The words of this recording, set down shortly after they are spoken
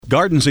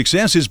Garden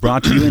Success is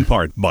brought to you in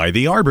part by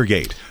the Arbor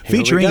Gate,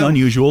 featuring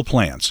unusual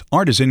plants,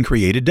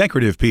 artisan-created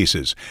decorative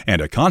pieces, and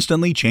a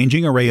constantly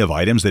changing array of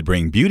items that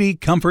bring beauty,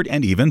 comfort,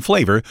 and even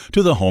flavor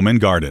to the home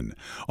and garden.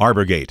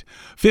 Arbor Gate,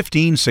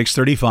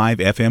 15635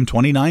 FM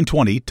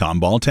 2920,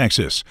 Tomball,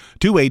 Texas,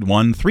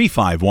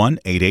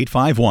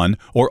 281-351-8851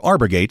 or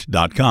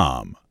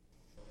arborgate.com.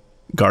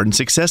 Garden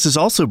Success is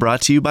also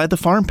brought to you by the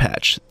Farm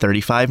Patch,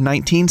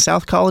 3519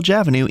 South College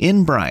Avenue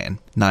in Bryan,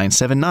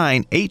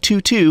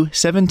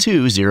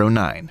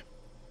 979-822-7209.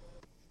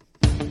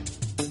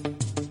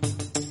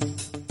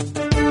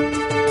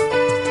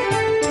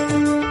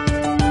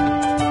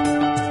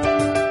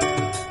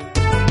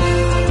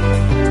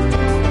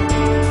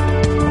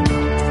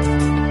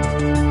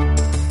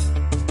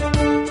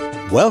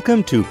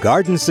 Welcome to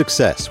Garden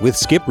Success with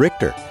Skip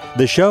Richter,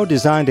 the show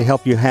designed to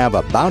help you have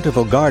a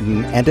bountiful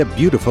garden and a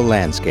beautiful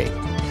landscape.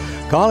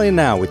 Call in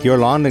now with your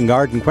lawn and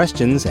garden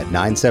questions at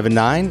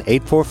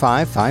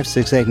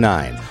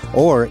 979-845-5689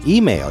 or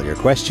email your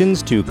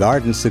questions to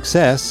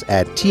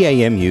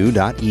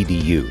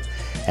gardensuccess@tamu.edu.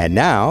 And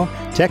now,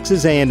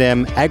 Texas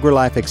A&M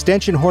AgriLife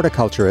Extension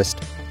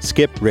horticulturist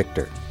Skip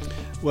Richter.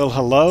 Well,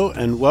 hello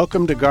and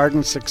welcome to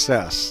Garden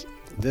Success.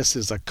 This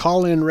is a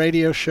call-in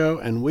radio show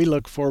and we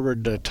look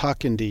forward to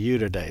talking to you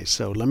today.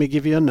 So let me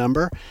give you a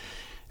number.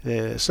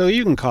 So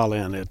you can call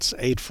in. It's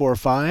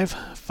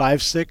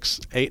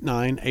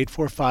 845-5689,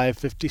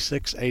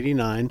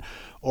 845-5689,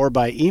 or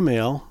by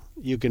email,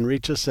 you can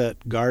reach us at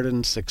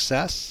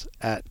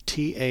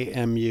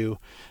gardensuccess@tamu.edu,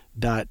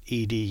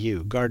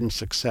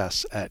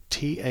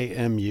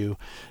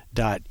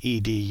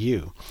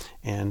 gardensuccess@tamu.edu.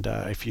 And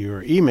if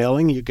you're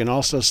emailing, you can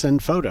also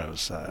send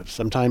photos.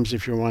 Sometimes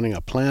if you're wanting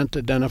a plant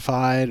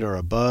identified or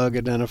a bug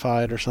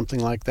identified or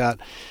something like that,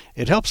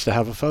 it helps to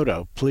have a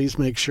photo. Please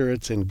make sure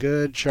it's in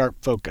good, sharp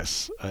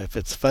focus. If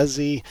it's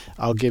fuzzy,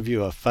 I'll give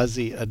you a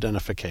fuzzy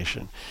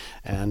identification.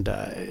 And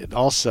it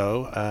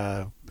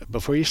also,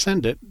 before you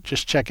send it,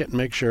 just check it and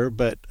make sure,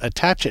 but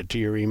attach it to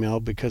your email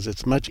because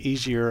it's much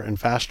easier and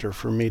faster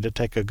for me to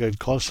take a good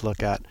close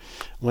look at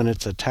when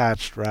it's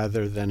attached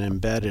rather than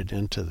embedded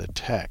into the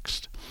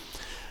text.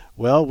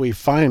 Well, we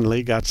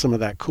finally got some of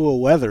that cool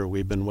weather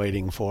we've been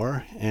waiting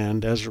for,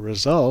 and as a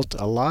result,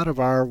 a lot of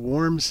our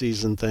warm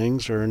season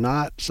things are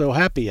not so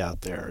happy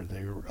out there.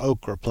 The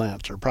okra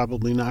plants are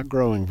probably not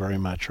growing very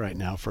much right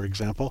now, for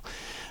example,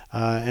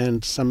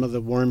 and some of the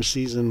warm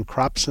season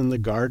crops in the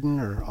garden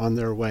are on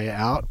their way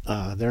out.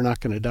 They're not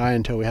going to die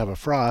until we have a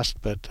frost,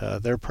 but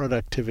their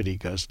productivity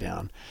goes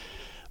down.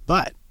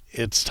 But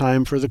it's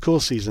time for the cool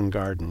season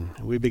garden.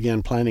 We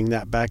began planting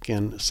that back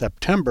in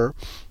September.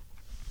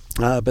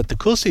 But the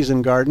cool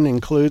season garden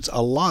includes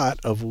a lot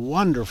of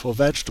wonderful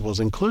vegetables,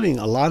 including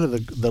a lot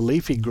of the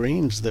leafy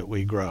greens that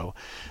we grow.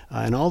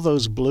 And all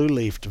those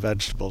blue-leafed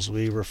vegetables,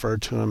 we refer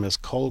to them as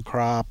cold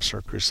crops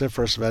or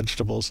cruciferous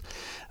vegetables.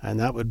 And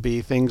that would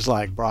be things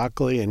like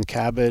broccoli and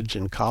cabbage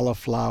and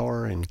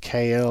cauliflower and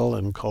kale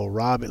and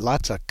kohlrabi,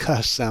 lots of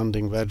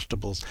cuss-sounding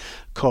vegetables.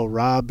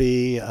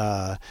 Kohlrabi,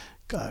 I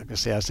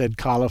said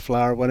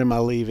cauliflower. What am I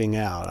leaving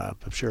out?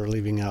 I'm sure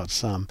leaving out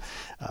some.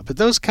 But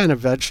those kind of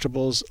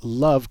vegetables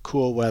love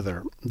cool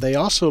weather. They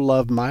also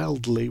love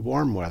mildly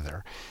warm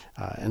weather.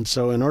 And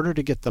so in order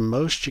to get the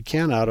most you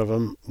can out of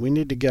them, we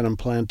need to get them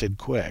planted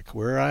quick.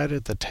 We're right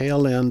at the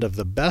tail end of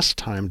the best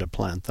time to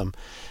plant them.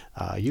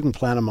 You can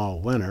plant them all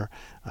winter,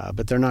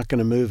 but they're not going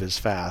to move as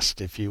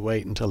fast if you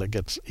wait until it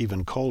gets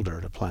even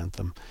colder to plant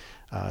them.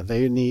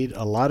 They need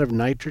a lot of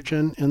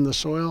nitrogen in the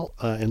soil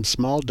in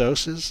small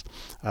doses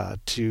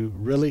to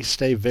really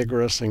stay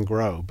vigorous and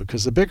grow.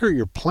 Because the bigger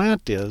your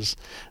plant is,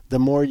 the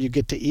more you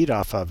get to eat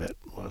off of it.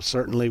 Well,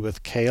 certainly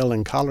with kale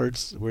and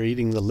collards, we're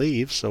eating the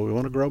leaves, so we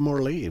want to grow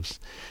more leaves.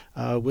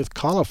 With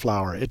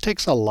cauliflower, it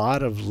takes a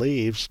lot of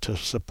leaves to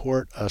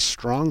support a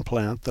strong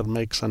plant that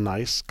makes a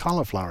nice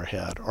cauliflower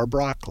head, or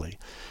broccoli.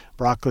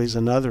 Broccoli is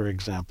another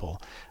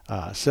example.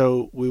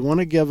 So we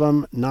want to give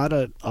them not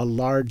a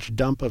large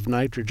dump of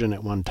nitrogen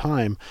at one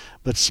time,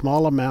 but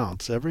small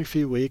amounts every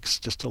few weeks,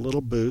 just a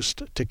little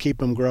boost to keep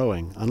them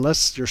growing,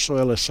 unless your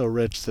soil is so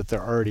rich that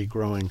they're already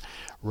growing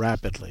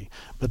rapidly.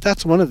 But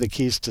that's one of the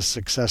keys to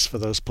success for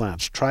those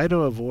plants. Try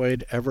to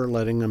avoid ever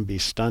letting them be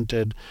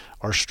stunted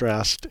or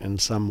stressed in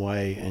some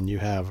way, and you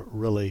have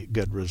really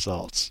good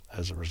results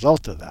as a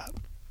result of that.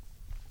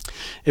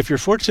 If you're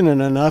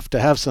fortunate enough to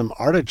have some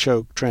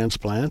artichoke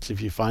transplants,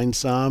 if you find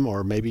some,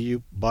 or maybe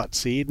you bought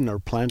seed and are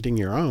planting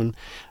your own,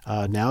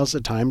 now's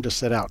the time to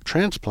set out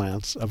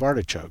transplants of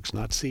artichokes,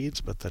 not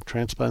seeds, but the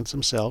transplants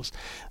themselves.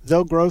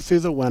 They'll grow through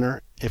the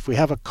winter. If we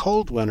have a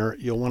cold winter,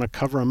 you'll want to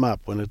cover them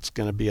up when it's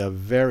going to be a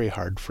very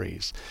hard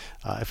freeze.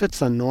 If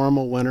it's a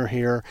normal winter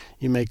here,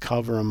 you may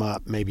cover them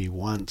up maybe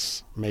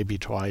once, maybe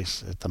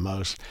twice at the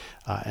most,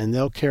 and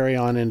they'll carry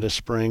on into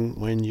spring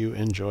when you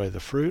enjoy the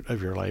fruit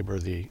of your labor,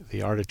 the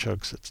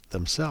artichokes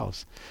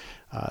themselves.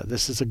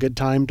 This is a good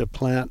time to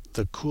plant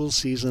the cool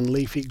season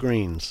leafy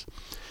greens.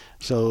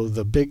 So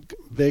the big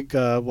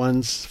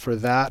ones for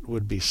that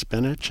would be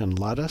spinach and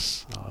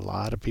lettuce. A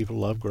lot of people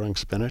love growing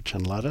spinach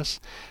and lettuce.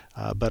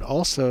 but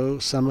also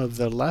some of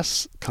the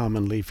less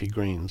common leafy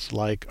greens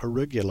like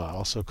arugula,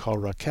 also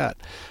called roquette,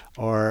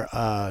 or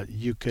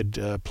you could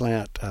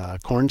plant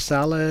corn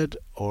salad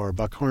or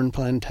buckhorn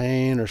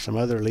plantain or some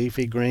other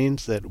leafy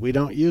greens that we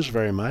don't use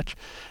very much,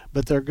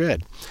 but they're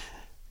good.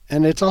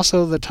 And it's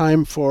also the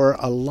time for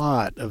a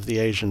lot of the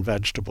Asian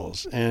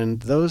vegetables, and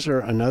those are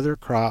another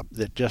crop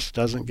that just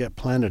doesn't get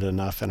planted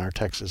enough in our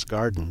Texas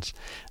gardens.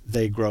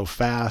 They grow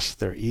fast,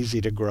 they're easy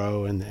to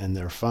grow, and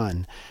they're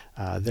fun.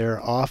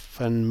 They're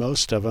often,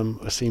 most of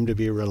them seem to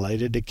be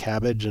related to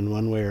cabbage in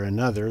one way or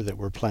another that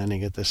we're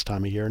planting at this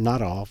time of year.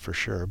 Not all, for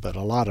sure, but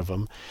a lot of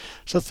them.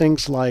 So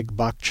things like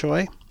bok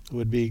choy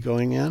would be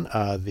going in.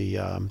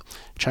 The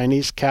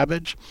Chinese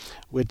cabbage,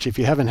 which if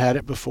you haven't had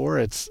it before,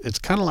 it's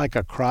kind of like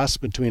a cross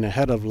between a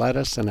head of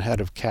lettuce and a head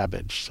of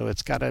cabbage. So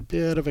it's got a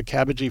bit of a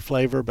cabbagey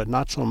flavor, but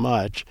not so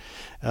much.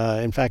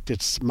 In fact,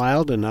 it's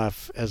mild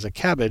enough as a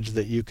cabbage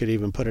that you could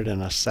even put it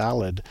in a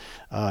salad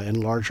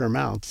in larger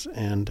amounts,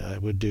 and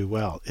it would do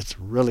well. It's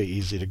really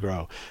easy to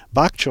grow.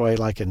 Bok choy,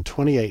 like in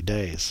 28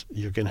 days,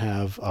 you can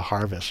have a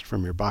harvest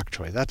from your bok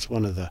choy. That's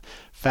one of the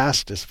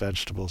fastest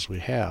vegetables we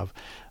have.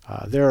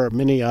 There are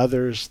many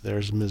others.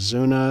 There's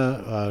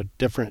mizuna,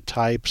 different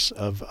types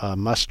of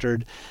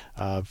mustard,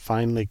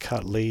 finely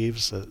cut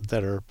leaves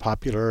that are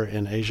popular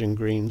in Asian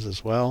greens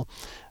as well.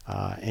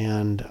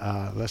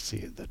 Let's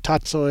see, the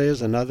tatsoi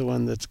is another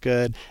one that's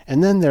good.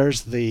 And then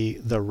there's the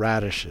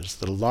radishes,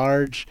 the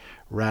large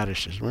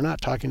radishes. We're not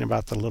talking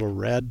about the little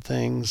red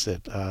things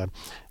that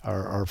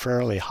are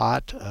fairly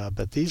hot,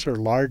 but these are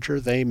larger.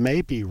 They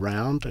may be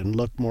round and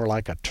look more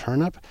like a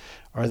turnip,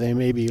 or they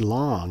may be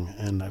long.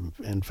 And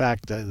in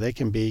fact, they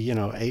can be,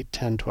 8,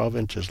 10, 12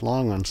 inches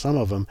long on some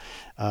of them.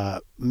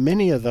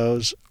 Many of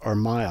those are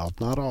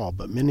mild, not all,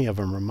 but many of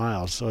them are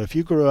mild. So if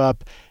you grew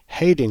up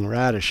hating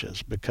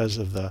radishes because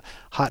of the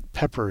hot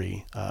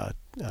peppery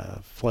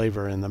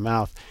flavor in the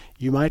mouth,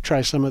 you might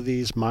try some of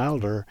these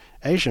milder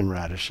Asian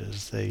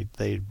radishes. They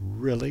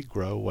really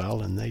grow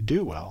well, and they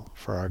do well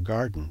for our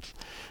gardens.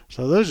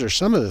 So those are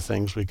some of the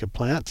things we could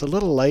plant. It's a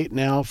little late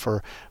now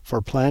for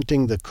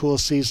planting the cool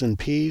season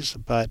peas,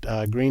 but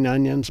green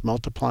onions,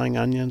 multiplying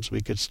onions,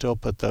 we could still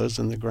put those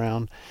in the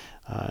ground.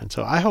 And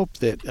so I hope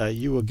that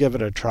you will give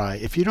it a try.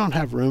 If you don't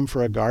have room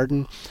for a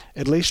garden,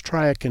 at least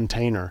try a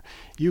container.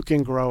 You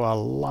can grow a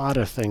lot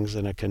of things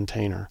in a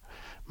container.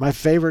 My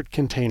favorite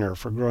container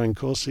for growing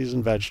cool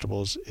season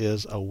vegetables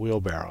is a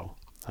wheelbarrow.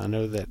 I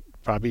know that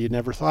probably you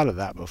never thought of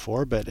that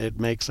before, but it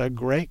makes a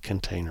great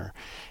container.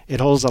 It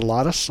holds a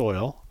lot of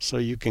soil, so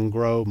you can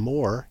grow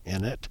more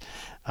in it.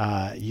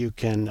 You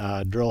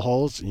can drill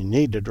holes. You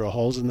need to drill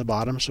holes in the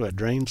bottom so it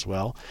drains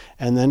well,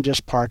 and then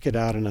just park it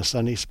out in a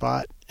sunny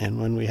spot. And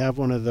when we have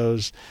one of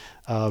those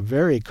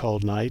very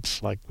cold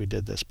nights like we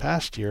did this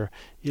past year,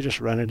 you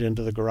just run it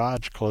into the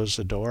garage, close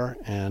the door,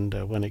 and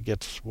when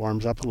it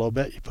warms up a little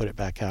bit, you put it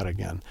back out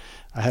again.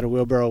 I had a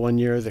wheelbarrow one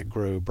year that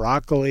grew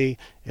broccoli.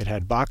 It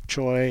had bok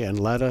choy and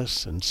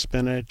lettuce and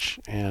spinach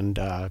and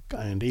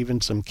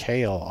even some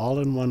kale all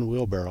in one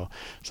wheelbarrow.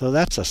 So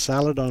that's a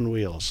salad on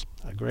wheels.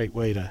 A great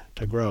way to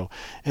grow.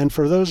 And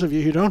for those of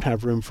you who don't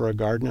have room for a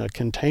garden, a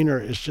container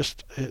is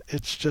just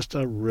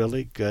a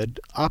really good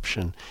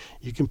option.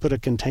 You can put a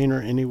container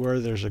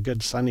anywhere there's a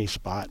good sunny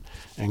spot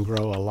and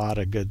grow a lot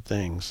of good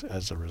things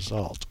as a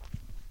result.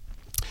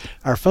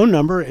 Our phone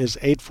number is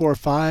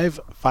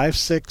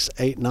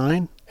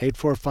 845-5689,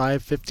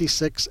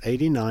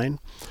 845-5689,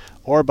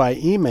 or by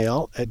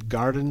email at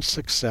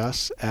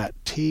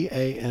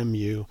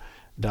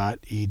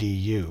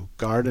gardensuccess@tamu.edu.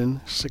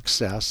 Garden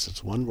Success,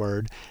 it's one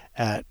word,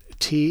 at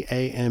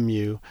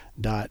tamu.edu.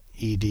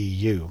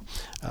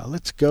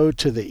 Let's go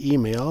to the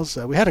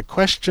emails. We had a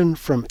question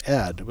from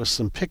Ed with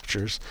some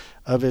pictures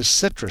of his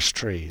citrus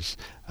trees.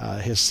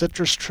 His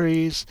citrus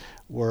trees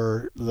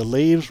the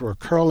leaves were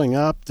curling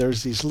up.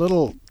 There's these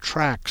little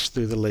tracks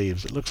through the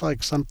leaves. It looks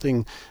like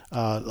something,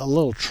 a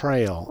little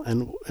trail.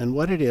 And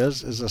what it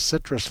is a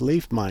citrus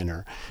leaf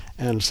miner.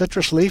 And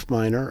citrus leaf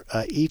miner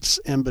eats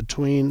in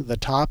between the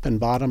top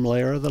and bottom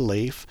layer of the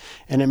leaf,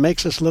 and it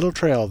makes this little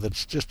trail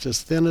that's just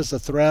as thin as a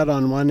thread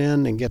on one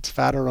end and gets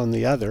fatter on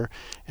the other.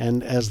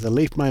 And as the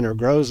leaf miner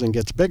grows and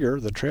gets bigger,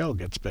 the trail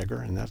gets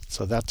bigger, and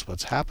that's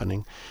what's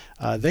happening.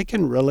 They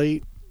can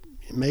really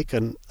make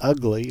an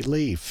ugly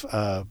leaf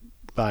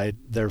by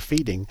their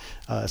feeding.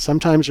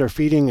 Sometimes their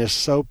feeding is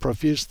so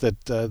profuse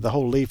that the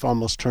whole leaf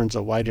almost turns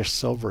a whitish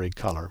silvery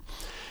color.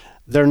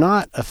 They're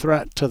not a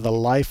threat to the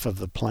life of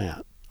the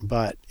plant,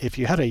 but if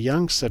you had a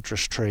young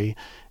citrus tree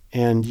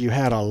and you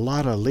had a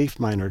lot of leaf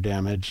miner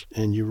damage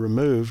and you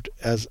removed,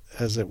 as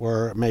it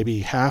were, maybe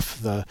half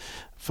the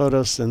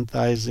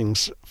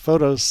photosynthesize,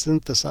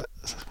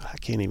 I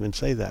can't even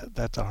say that.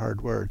 That's a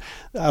hard word.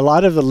 A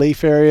lot of the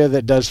leaf area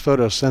that does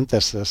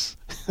photosynthesis,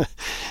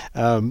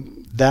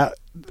 that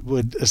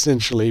would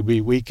essentially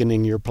be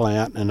weakening your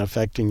plant and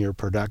affecting your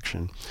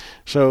production.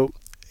 So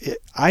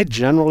I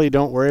generally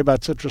don't worry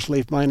about citrus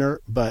leaf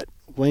miner, but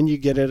when you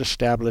get it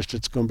established,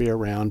 it's going to be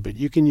around. But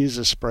you can use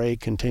a spray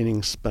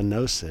containing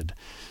spinosad,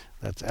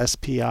 That's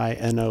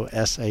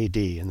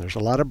Spinosad. And there's a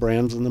lot of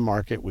brands in the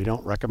market. We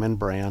don't recommend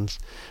brands,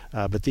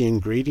 but the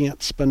ingredient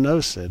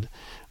spinosad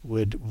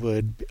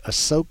would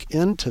soak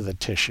into the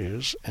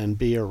tissues and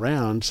be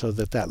around so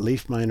that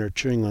leaf miner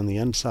chewing on the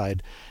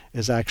inside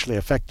is actually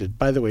affected.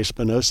 By the way,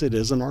 spinosad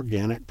is an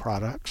organic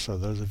product, so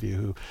those of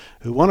you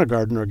who want to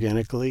garden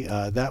organically,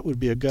 that would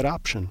be a good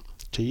option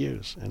to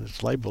use, and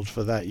it's labeled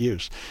for that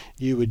use.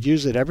 You would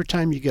use it every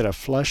time you get a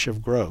flush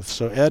of growth.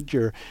 So Ed,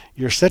 your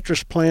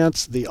citrus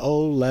plants, the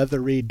old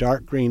leathery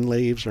dark green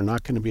leaves are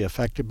not going to be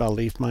affected by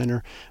leaf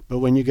miner, but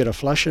when you get a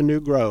flush of new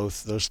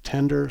growth, those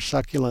tender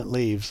succulent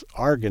leaves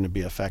are going to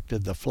be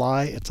affected. The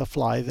fly, it's a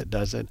fly that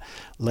does it,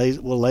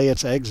 will lay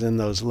its eggs in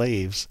those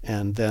leaves,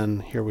 and then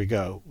here we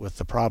go with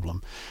the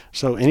problem.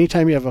 So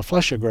anytime you have a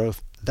flush of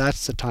growth,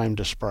 that's the time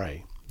to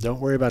spray. Don't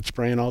worry about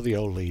spraying all the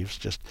old leaves.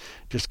 Just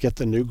get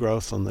the new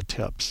growth on the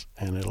tips,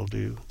 and it'll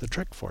do the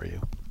trick for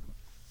you.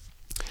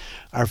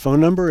 Our phone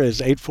number is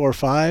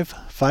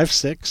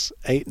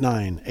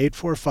 845-5689,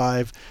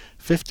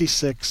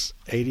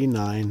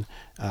 845-5689.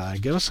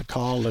 Give us a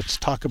call. Let's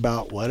talk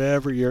about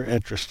whatever you're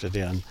interested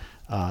in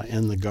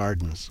the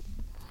gardens.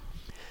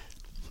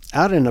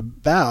 Out and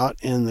about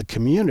in the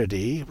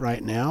community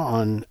right now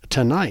on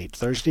tonight,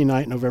 Thursday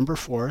night, November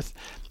 4th,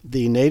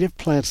 the Native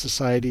Plant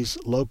Society's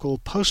local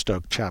Post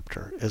Oak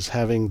chapter is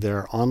having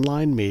their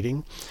online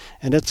meeting,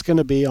 and it's going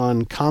to be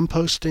on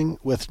composting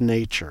with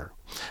nature.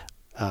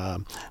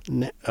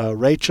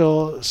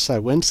 Rachel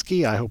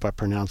Sawinski, I hope I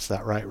pronounced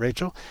that right,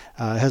 Rachel,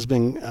 has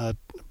been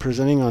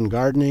presenting on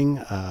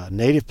gardening,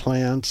 native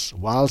plants,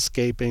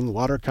 wildscaping,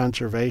 water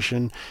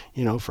conservation,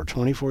 for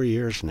 24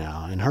 years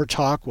now. And her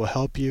talk will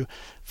help you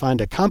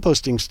find a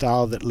composting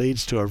style that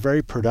leads to a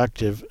very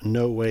productive,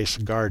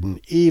 no-waste garden,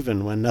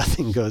 even when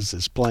nothing goes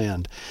as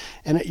planned.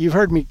 And you've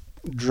heard me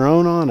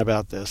drone on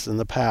about this in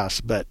the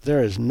past, but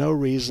there is no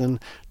reason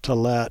to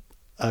let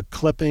a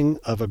clipping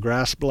of a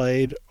grass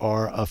blade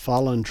or a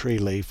fallen tree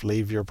leaf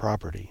leave your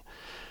property.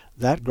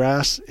 That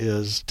grass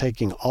is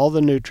taking all the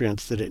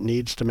nutrients that it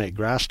needs to make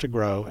grass to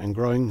grow and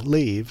growing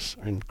leaves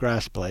and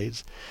grass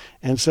blades.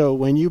 And so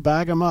when you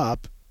bag them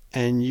up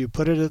and you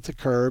put it at the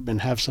curb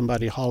and have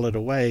somebody haul it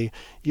away,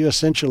 you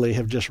essentially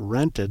have just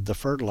rented the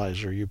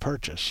fertilizer you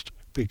purchased,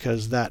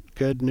 because that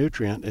good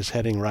nutrient is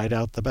heading right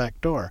out the back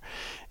door.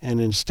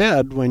 And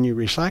instead, when you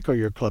recycle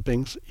your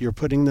clippings, you're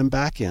putting them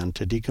back in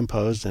to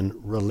decompose and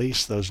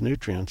release those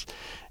nutrients.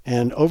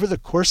 And over the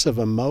course of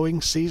a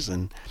mowing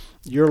season,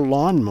 your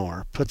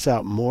lawnmower puts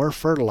out more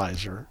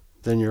fertilizer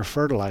than your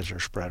fertilizer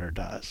spreader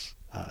does.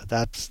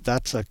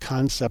 That's a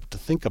concept to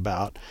think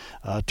about,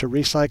 to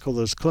recycle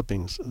those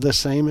clippings. The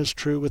same is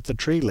true with the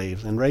tree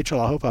leaves. And Rachel,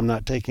 I hope I'm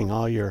not taking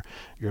all your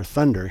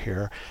thunder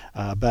here,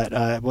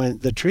 but when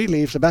the tree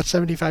leaves, about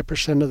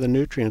 75% of the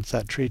nutrients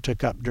that tree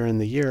took up during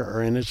the year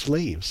are in its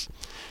leaves.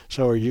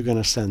 So are you going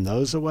to send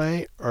those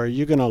away, or are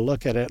you going to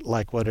look at it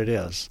like what it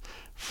is?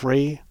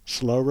 Free,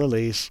 slow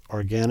release,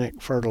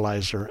 organic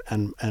fertilizer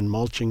and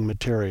mulching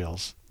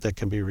materials that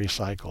can be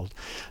recycled.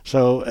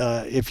 So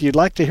if you'd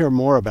like to hear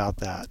more about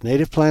that,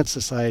 Native Plant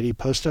Society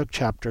Post Oak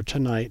chapter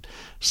tonight,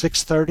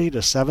 6:30 to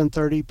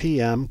 7:30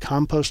 p.m.,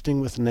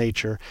 Composting with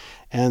Nature.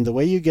 And the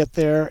way you get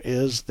there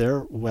is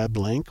their web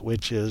link,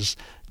 which is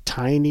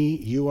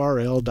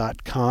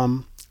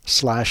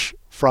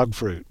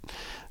tinyurl.com/frogfruit.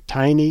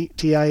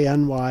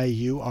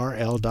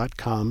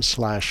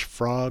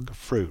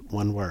 tinyurl.com/frogfruit,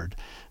 one word.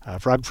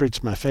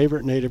 Frogfruit's my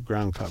favorite native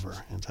ground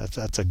cover, and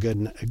that's a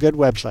good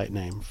website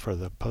name for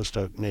the Post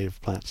Oak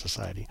Native Plant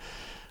Society.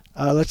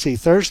 Let's see,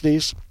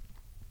 Thursdays,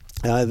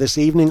 this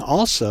evening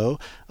also,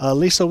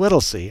 Lisa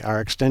Whittlesey, our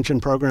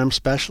Extension Program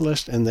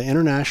Specialist and the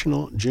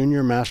International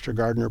Junior Master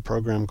Gardener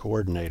Program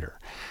Coordinator,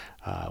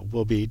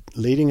 will be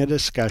leading a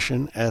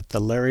discussion at the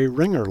Larry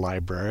Ringer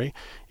Library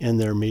in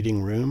their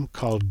meeting room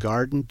called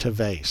Garden to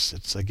Vase.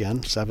 It's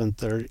again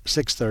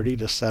 6:30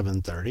 to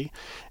 7:30,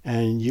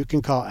 and you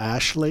can call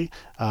Ashley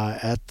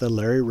at the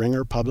Larry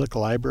Ringer Public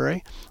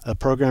Library. The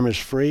program is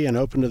free and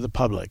open to the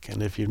public,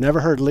 and if you've never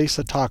heard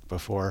Lisa talk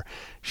before,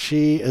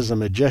 she is a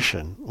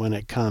magician when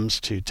it comes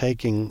to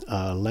taking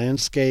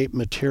landscape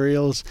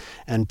materials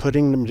and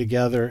putting them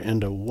together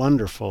into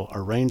wonderful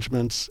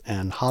arrangements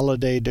and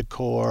holiday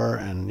decor.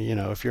 And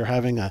if you're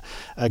having a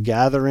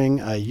gathering,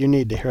 you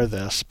need to hear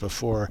this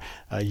before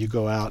you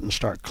go out and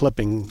start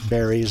clipping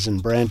berries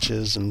and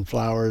branches and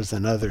flowers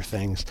and other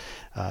things.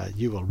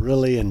 You will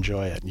really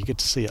enjoy it. You get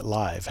to see it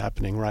live,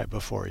 happening right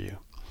before you.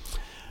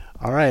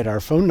 All right,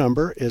 our phone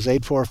number is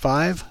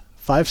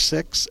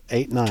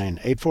 845-5689,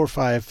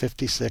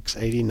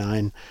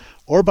 845-5689,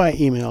 or by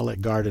email at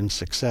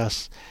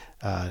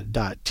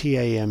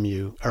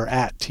gardensuccess.tamu or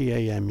at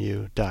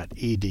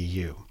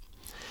tamu.edu.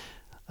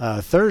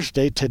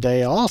 Thursday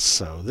today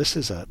also.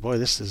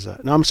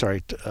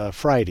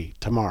 Friday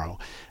tomorrow.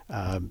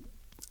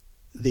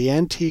 The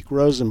Antique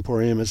Rose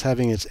Emporium is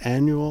having its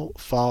annual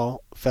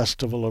Fall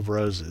Festival of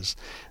Roses.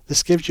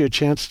 This gives you a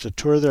chance to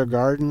tour their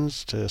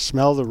gardens, to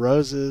smell the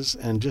roses,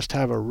 and just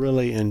have a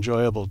really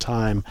enjoyable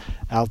time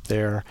out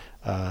there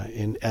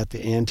at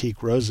the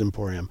Antique Rose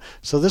Emporium.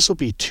 So this will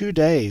be 2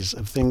 days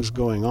of things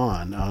going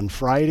on. On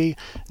Friday,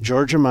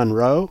 Georgia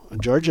Monroe.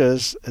 Georgia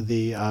is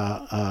the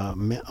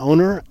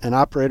owner and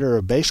operator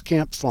of Base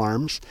Camp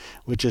Farms,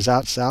 which is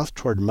out south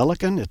toward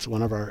Milliken. It's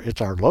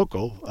our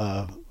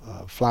local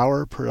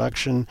flower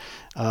production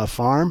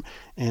farm,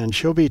 and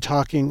she'll be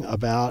talking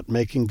about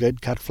making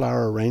good cut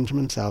flower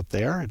arrangements out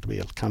there. It'll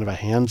be kind of a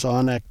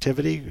hands-on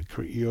activity.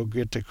 You'll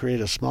get to create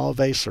a small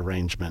vase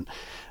arrangement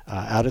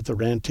out at the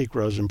Antique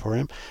Rose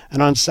Emporium.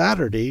 And on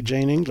Saturday,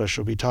 Jane English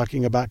will be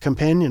talking about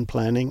companion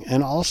planting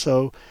and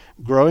also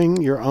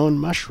growing your own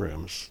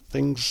mushrooms,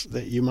 things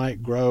that you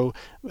might grow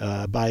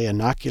by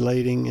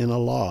inoculating in a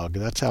log.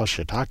 That's how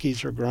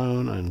shiitakes are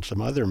grown and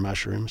some other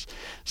mushrooms.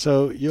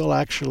 So you'll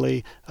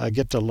actually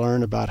get to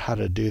learn about how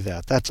to do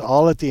that. That's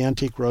all at the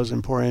Antique Rose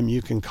Emporium.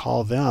 You can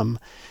call them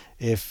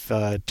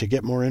to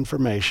get more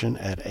information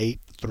at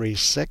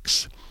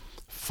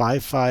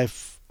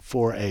 836-5548.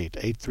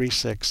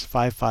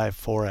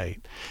 836-5548.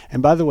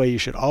 And by the way, you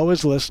should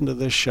always listen to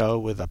this show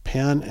with a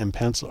pen and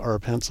pencil, or a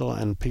pencil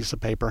and piece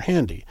of paper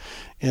handy.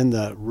 In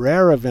the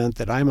rare event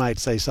that I might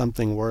say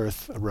something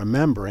worth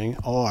remembering,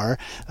 or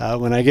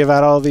when I give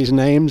out all these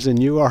names and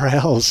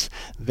URLs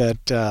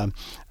that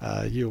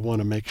you want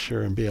to make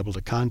sure and be able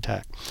to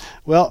contact.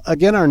 Well,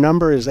 again, our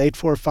number is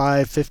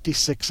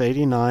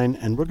 845-5689,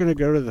 and we're going to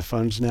go to the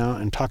phones now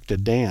and talk to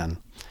Dan.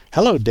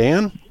 Hello,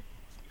 Dan.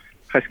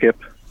 Hi, Skip.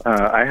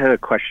 I had a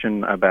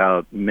question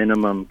about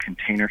minimum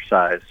container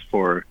size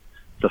for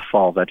the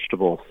fall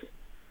vegetables.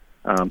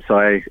 So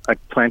I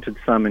planted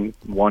some in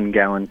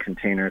 1-gallon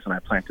containers, and I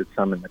planted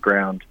some in the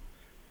ground.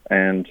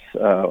 And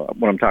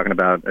what I'm talking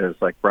about is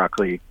like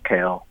broccoli,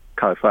 kale,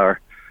 cauliflower.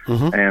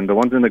 Mm-hmm. And the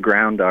ones in the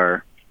ground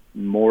are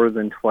more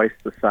than twice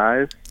the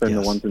size than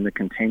the ones in the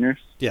containers.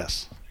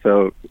 Yes.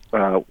 So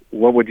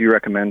what would you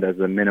recommend as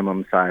a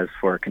minimum size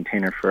for a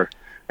container for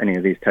any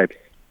of these types?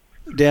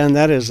 Dan,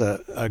 that is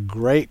a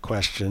great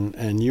question,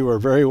 and you are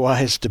very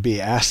wise to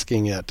be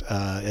asking it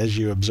as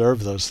you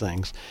observe those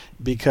things,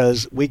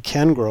 because we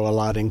can grow a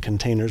lot in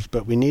containers,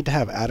 but we need to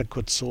have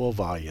adequate soil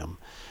volume.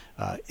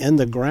 In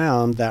the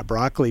ground, that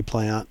broccoli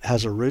plant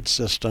has a root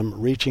system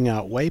reaching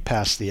out way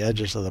past the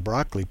edges of the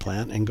broccoli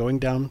plant and going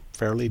down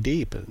fairly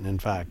deep, in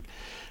fact.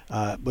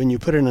 When you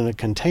put it in a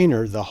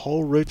container, the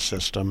whole root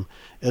system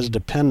is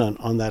dependent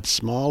on that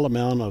small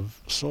amount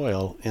of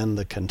soil in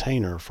the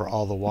container for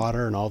all the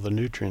water and all the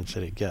nutrients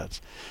that it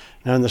gets.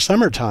 Now, in the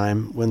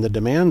summertime, when the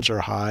demands are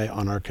high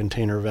on our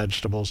container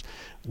vegetables,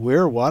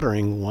 we're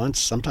watering once,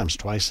 sometimes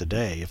twice a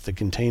day if the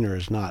container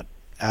is not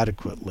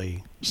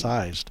adequately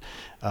sized,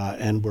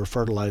 and we're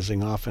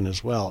fertilizing often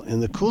as well. In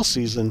the cool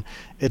season,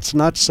 it's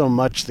not so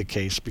much the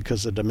case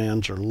because the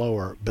demands are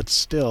lower, but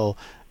still,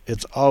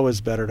 it's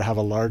always better to have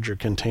a larger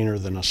container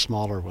than a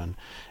smaller one.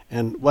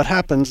 And what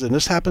happens, and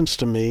this happens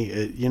to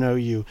me,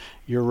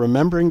 you're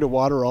remembering to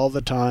water all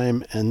the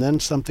time, and then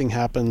something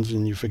happens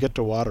and you forget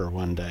to water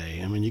one day.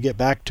 And when you get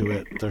back to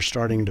it, they're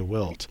starting to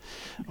wilt,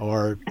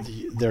 or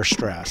they're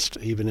stressed,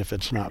 even if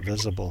it's not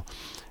visible.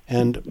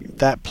 And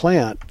that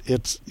plant,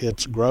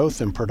 its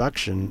growth and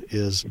production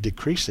is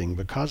decreasing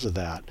because of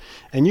that.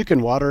 And you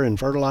can water and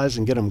fertilize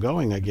and get them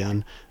going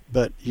again,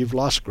 but you've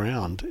lost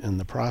ground in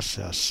the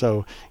process.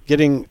 So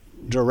getting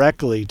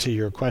directly to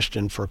your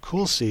question for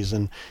cool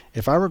season,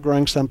 if I were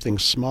growing something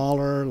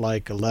smaller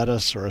like a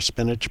lettuce or a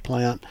spinach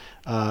plant,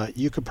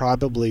 you could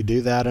probably do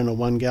that in a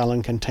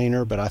 1-gallon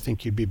container, but I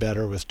think you'd be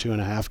better with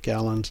 2.5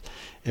 gallons.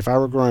 If I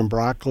were growing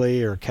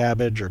broccoli or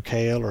cabbage or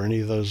kale or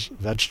any of those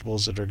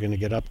vegetables that are going to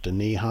get up to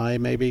knee high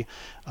maybe,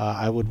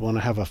 I would want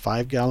to have a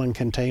 5-gallon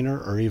container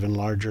or even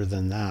larger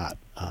than that.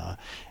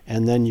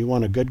 And then you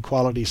want a good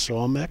quality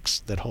soil mix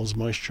that holds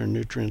moisture and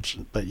nutrients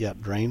but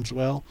yet drains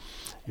well.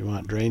 You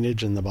want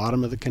drainage in the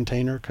bottom of the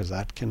container because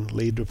that can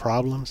lead to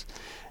problems.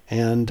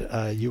 And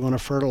you want to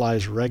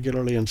fertilize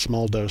regularly in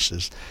small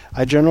doses.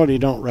 I generally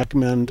don't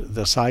recommend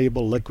the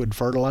soluble liquid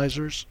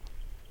fertilizers.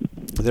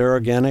 They're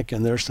organic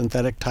and they're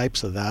synthetic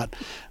types of that,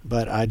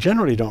 but I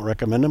generally don't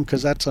recommend them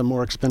because that's a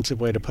more expensive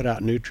way to put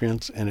out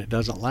nutrients and it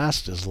doesn't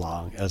last as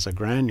long as a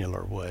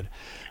granular would.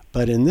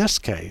 But in this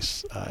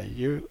case,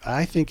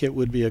 I think it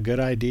would be a good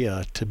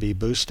idea to be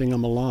boosting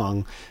them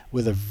along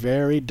with a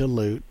very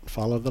dilute,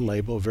 follow the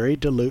label, very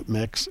dilute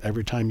mix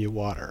every time you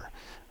water.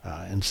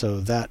 And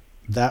so that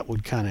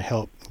would kind of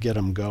help get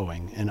them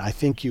going. And I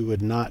think you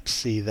would not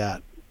see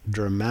that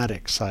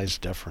dramatic size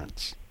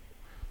difference.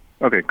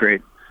 Okay,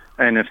 great.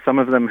 And if some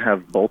of them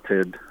have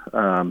bolted,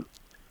 are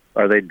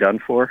they done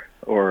for,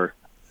 or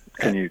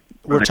are they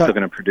still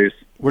going to produce?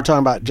 We're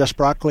talking about just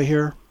broccoli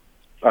here?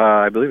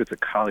 I believe it's a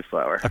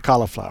cauliflower. A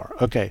cauliflower.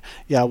 Okay.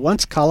 Yeah,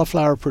 once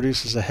cauliflower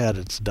produces a head,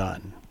 it's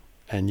done.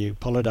 And you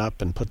pull it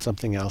up and put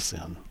something else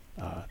in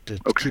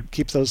to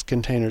keep those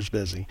containers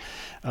busy.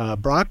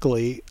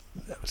 Broccoli,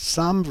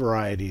 some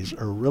varieties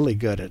are really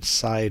good at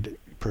side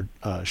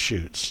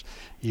shoots.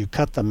 You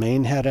cut the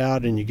main head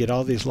out and you get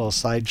all these little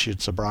side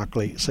shoots of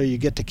broccoli, so you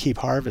get to keep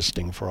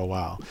harvesting for a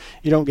while.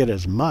 You don't get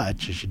as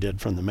much as you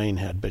did from the main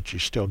head, but you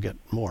still get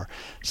more.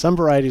 Some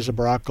varieties of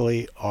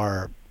broccoli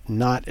are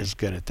not as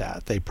good at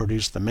that. They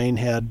produce the main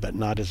head, but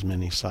not as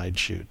many side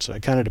shoots. So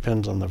it kind of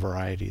depends on the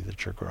variety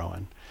that you're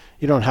growing.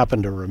 You don't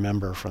happen to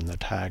remember from the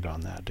tag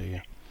on that, do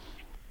you?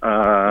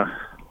 I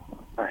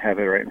have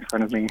it right in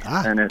front of me.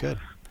 And it's good.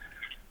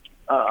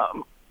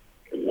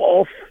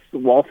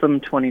 Waltham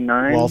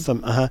 29.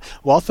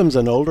 Waltham's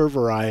an older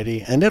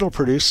variety, and it'll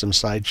produce some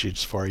side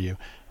shoots for you.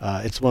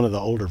 It's one of the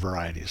older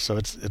varieties. So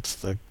it's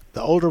the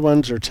older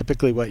ones are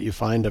typically what you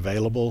find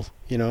available,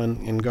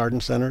 in garden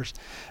centers.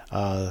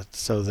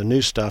 So the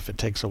new stuff, it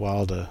takes a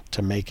while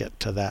to make it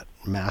to that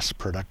mass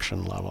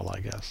production level, I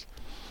guess.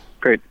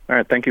 Great. All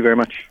right. Thank you very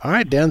much. All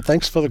right, Dan,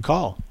 thanks for the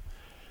call.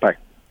 Bye.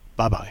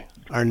 Bye-bye.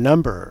 Our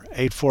number,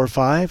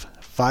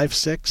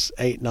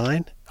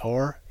 845-5689,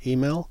 or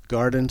email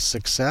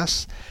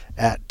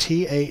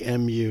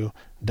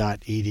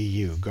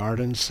gardensuccess@tamu.edu.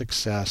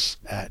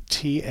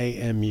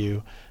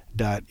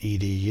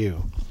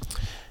 gardensuccess@tamu.edu.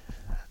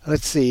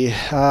 Let's see,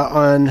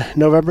 on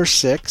November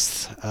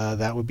 6th,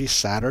 that would be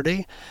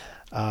Saturday,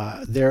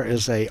 there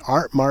is a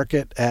art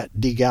market at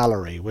D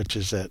Gallery, which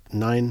is at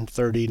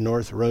 930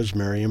 North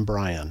Rosemary in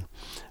Bryan,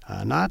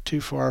 not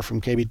too far from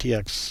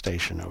KBTX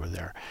station over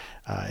there.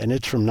 And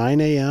it's from 9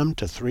 a.m.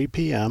 to 3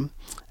 p.m.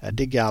 at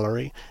the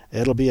gallery.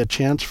 It'll be a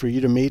chance for you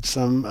to meet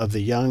some of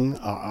the young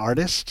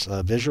artists,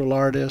 visual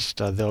artists.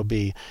 They'll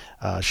be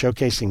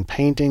showcasing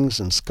paintings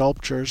and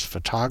sculptures,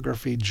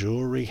 photography,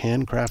 jewelry,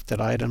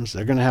 handcrafted items.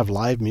 They're going to have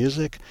live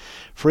music,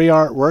 free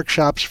art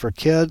workshops for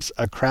kids,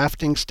 a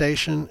crafting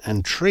station,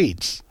 and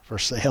treats for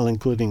sale,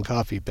 including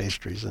coffee,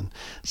 pastries, and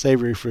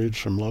savory foods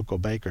from local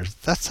bakers.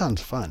 That sounds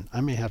fun.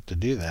 I may have to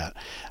do that.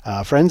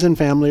 Friends and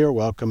family are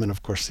welcome, and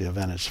of course the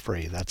event is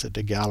free. That's at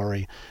the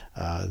gallery,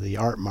 the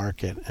art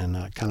market, and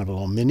kind of a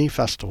little mini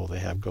festival they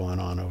have going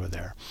on over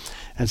there.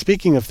 And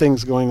speaking of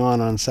things going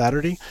on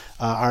Saturday,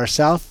 our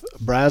South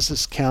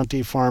Brazos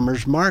County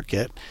Farmers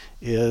Market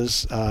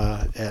is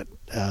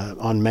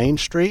on Main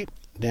Street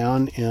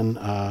down in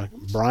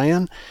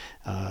Bryan.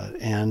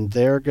 And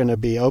they're going to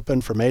be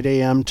open from 8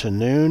 a.m. to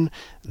noon.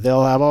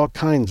 They'll have all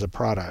kinds of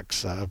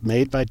products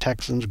made by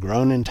Texans,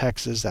 grown in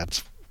Texas.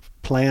 That's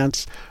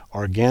plants,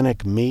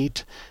 organic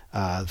meat,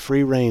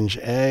 free-range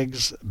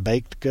eggs,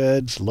 baked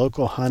goods,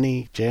 local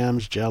honey,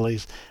 jams,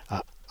 jellies.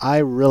 I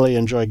really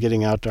enjoy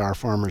getting out to our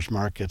farmers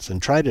markets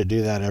and try to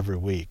do that every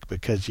week,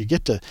 because you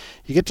get to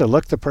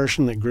look the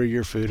person that grew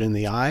your food in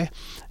the eye.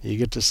 You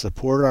get to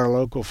support our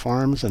local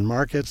farms and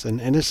markets,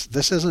 and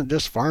this isn't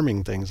just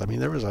farming things. I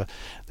mean, there was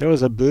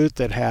a booth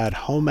that had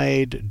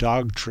homemade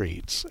dog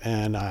treats,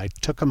 and I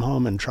took them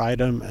home and tried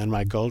them, and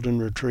my golden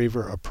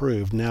retriever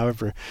approved. Now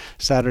every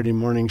Saturday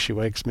morning she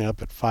wakes me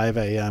up at 5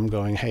 a.m.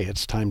 going, "Hey,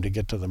 it's time to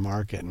get to the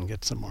market and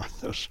get some more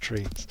of those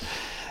treats."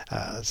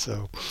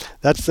 So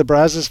that's the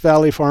Brazos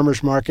Valley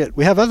Farmers Market.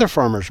 We have other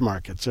farmers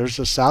markets. There's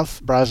the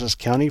South Brazos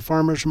County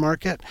Farmers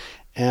Market,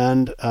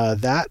 and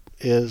that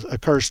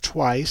occurs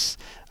twice,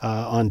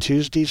 on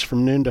Tuesdays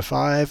from noon to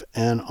 5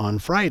 and on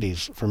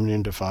Fridays from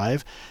noon to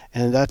 5,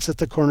 and that's at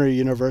the corner of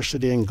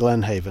University and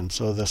Glen Haven.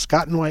 So the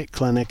Scott and White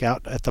Clinic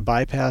out at the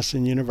bypass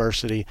in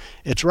University,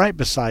 it's right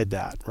beside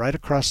that, right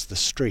across the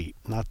street,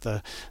 not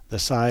the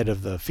side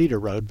of the feeder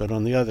road, but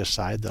on the other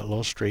side, that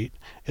little street.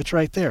 It's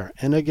right there.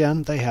 And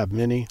again, they have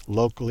many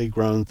locally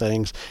grown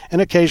things,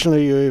 and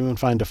occasionally you even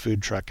find a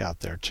food truck out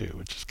there too,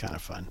 which is kind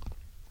of fun.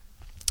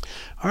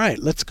 All right,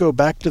 let's go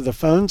back to the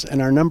phones,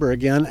 and our number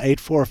again,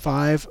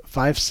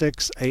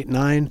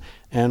 845-5689,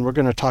 and we're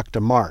going to talk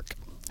to Mark.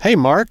 Hey,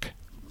 Mark.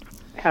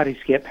 Howdy,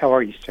 Skip. How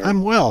are you, sir?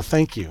 I'm well,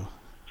 thank you.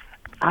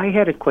 I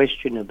had a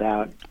question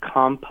about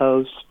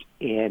compost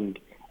and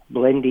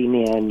blending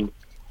in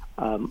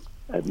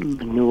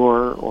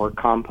manure or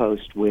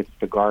compost with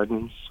the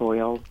garden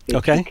soil that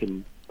Okay. you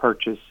can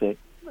purchase at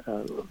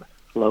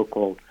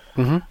local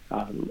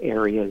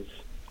areas,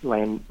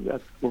 land,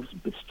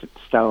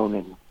 stone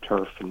and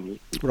turf and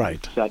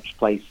Right. such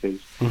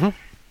places.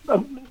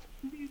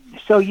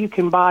 So you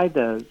can buy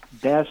the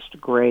best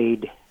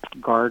grade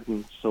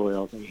garden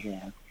soil they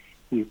have.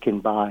 You can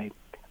buy,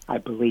 I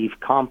believe,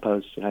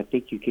 compost, and I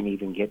think you can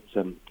even get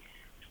some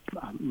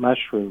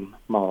mushroom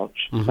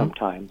mulch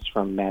sometimes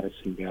from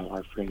Madisonville,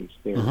 our friends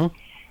there.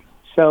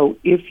 So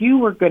if you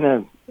were going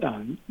to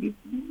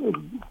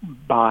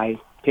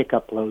pick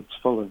up loads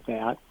full of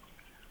that,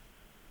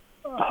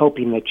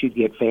 hoping that you'd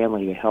get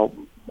family to help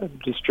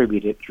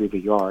distribute it through the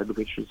yard,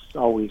 which is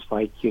always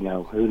like,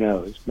 who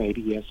knows,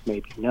 maybe yes,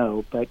 maybe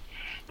no. But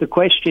the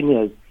question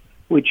is,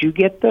 would you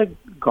get the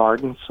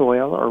garden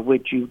soil, or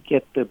would you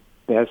get the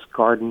best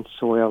garden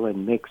soil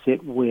and mix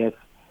it with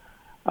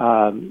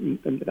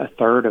a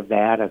third of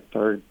that, a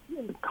third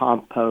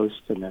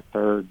compost, and a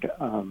third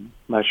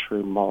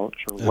mushroom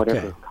mulch, or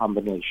whatever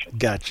combination?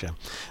 Gotcha.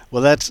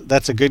 Well,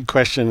 that's a good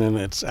question, and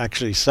it's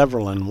actually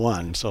several in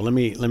one. So let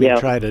me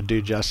try to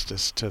do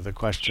justice to the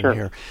question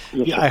here.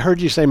 Yes, I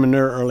heard you say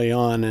manure early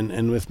on,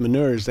 and with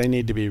manures, they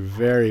need to be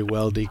very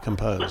well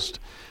decomposed.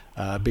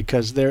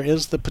 Because there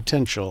is the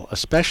potential,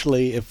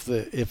 especially if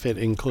it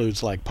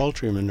includes like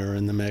poultry manure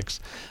in the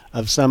mix,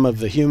 of some of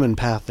the human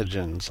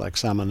pathogens, like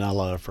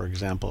salmonella, for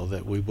example,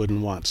 that we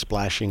wouldn't want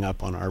splashing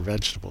up on our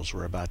vegetables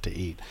we're about to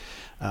eat.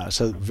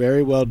 So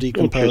very well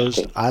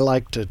decomposed. I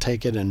like to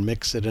take it and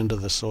mix it into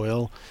the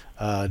soil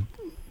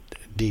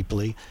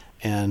deeply,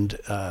 and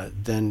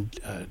then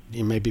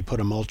you maybe put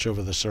a mulch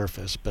over the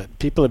surface. But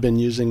people have been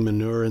using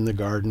manure in the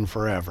garden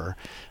forever,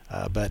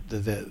 but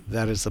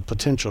that is the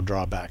potential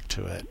drawback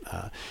to it.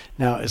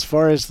 Now, as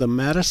far as the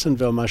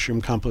Madisonville mushroom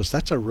compost,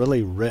 that's a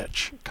really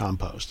rich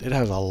compost. It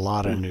has a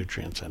lot of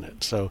nutrients in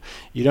it. So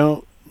you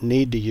don't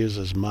need to use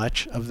as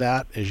much of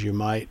that as you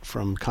might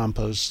from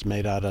composts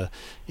made out of,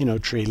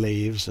 tree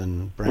leaves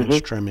and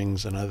branch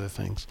trimmings and other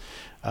things.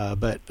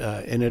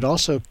 And it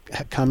also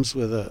comes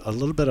with a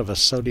little bit of a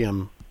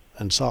sodium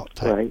and salt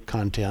type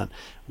content,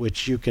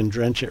 which you can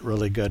drench it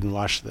really good and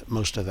wash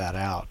most of that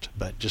out.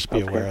 But just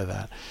be aware of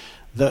that.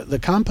 The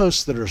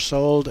composts that are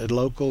sold at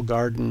local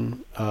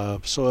garden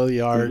soil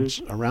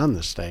yards around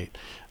the state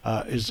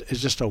is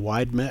just a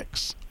wide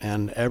mix,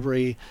 and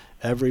every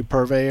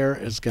purveyor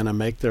is going to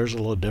make theirs a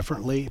little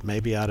differently,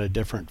 maybe out of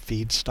different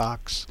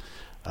feedstocks,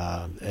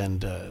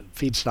 and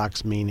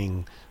feedstocks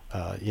meaning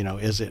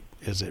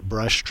is it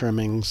brush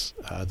trimmings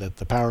that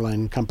the power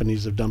line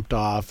companies have dumped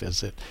off?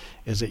 Is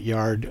it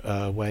yard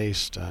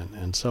waste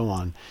and so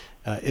on?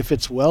 If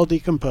it's well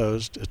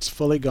decomposed, it's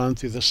fully gone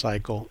through the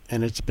cycle,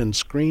 and it's been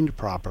screened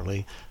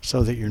properly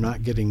so that you're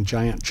not getting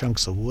giant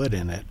chunks of wood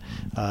in it,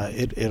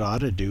 it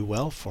ought to do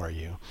well for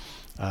you.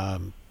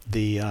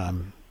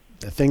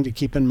 The thing to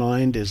keep in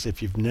mind is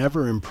if you've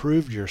never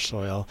improved your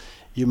soil,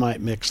 you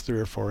might mix 3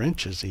 or 4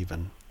 inches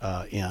even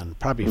in.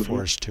 Probably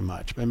 4 is too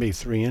much, maybe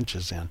 3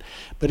 inches in.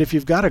 But if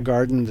you've got a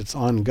garden that's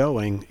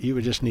ongoing, you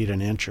would just need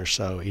an inch or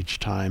so each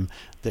time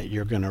that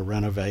you're going to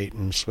renovate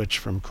and switch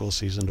from cool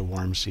season to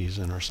warm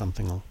season or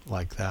something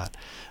like that.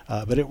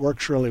 But it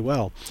works really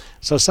well.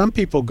 So some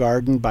people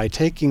garden by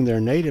taking their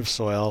native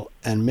soil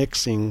and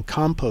mixing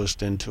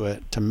compost into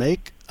it to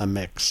make a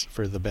mix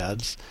for the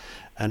beds.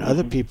 And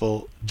other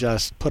people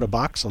just put a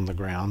box on the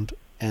ground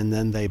and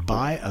then they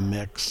buy a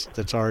mix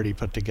that's already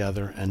put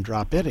together and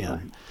drop it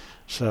in.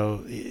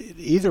 So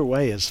either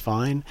way is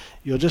fine.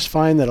 You'll just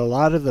find that a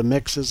lot of the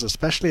mixes,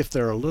 especially if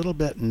they're a little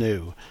bit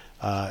new,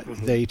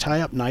 they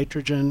tie up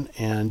nitrogen,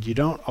 and you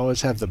don't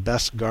always have the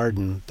best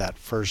garden that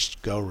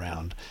first go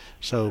round.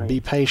 So be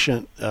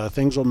patient.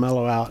 Things will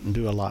mellow out and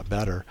do a lot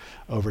better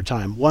over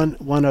time.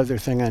 One other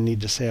thing I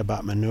need to say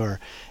about manure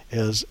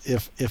is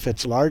if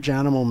it's large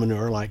animal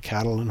manure like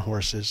cattle and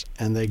horses,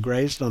 and they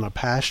grazed on a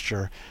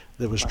pasture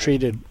that was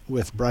treated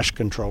with brush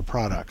control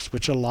products,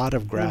 which a lot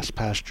of grass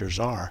pastures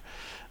are,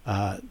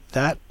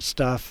 that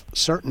stuff,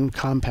 certain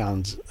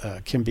compounds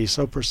can be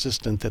so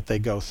persistent that they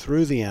go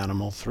through the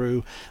animal,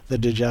 through the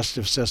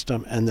digestive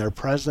system, and they're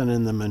present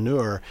in the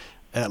manure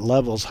at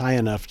levels high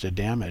enough to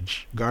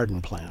damage garden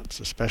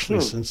plants,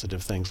 especially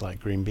sensitive things like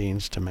green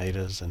beans,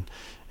 tomatoes, and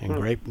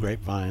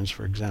grapevines,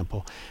 for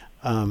example.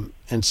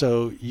 And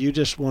so you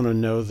just want to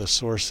know the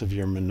source of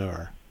your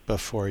manure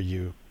before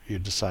you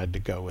decide to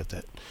go with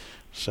it.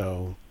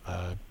 So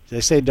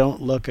they say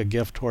don't look a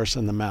gift horse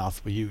in the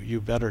mouth. Well, you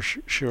better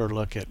sure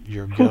look at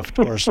your gift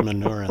horse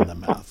manure in the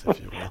mouth, if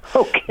you will.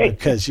 Okay.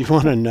 Because you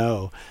want to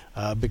know.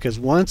 Because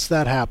once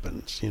that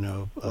happens,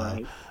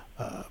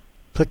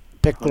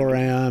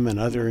 picloram and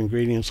other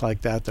ingredients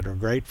like that are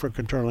great for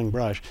controlling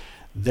brush,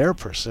 they're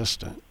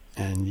persistent.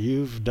 And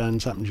you've done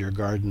something to your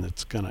garden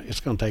it's gonna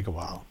take a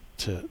while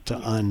to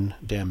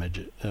undamage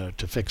it,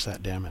 to fix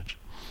that damage.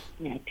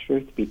 Yeah,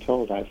 truth be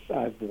told,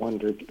 I've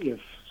wondered if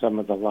some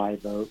of the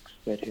live oaks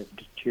that have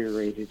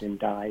deteriorated and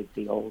died,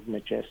 the old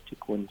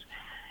majestic ones,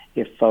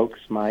 if folks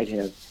might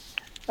have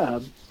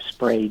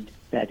sprayed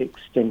that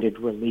extended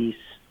release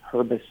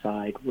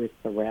herbicide with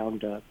the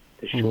Roundup,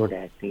 the short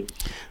acting.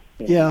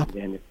 Yeah.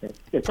 And if it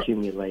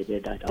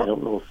accumulated, I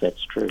don't know if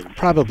that's true.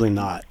 Probably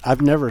not.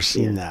 I've never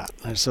seen that.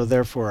 So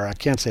therefore, I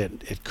can't say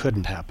it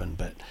couldn't happen,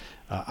 but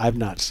I've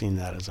not seen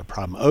that as a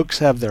problem. Oaks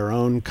have their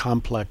own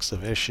complex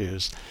of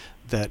issues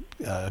that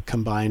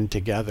combine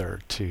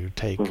together to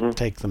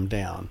take them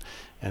down.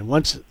 And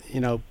once,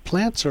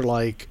 plants are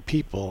like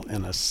people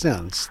in a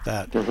sense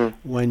that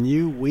when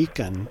you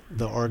weaken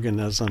the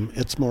organism,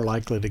 it's more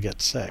likely to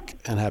get sick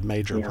and have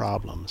major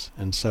problems.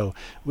 And so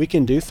we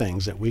can do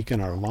things that weaken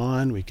our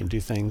lawn, we can do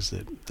things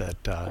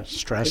that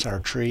stress our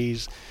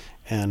trees,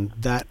 and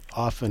that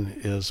often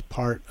is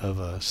part of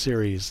a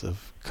series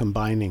of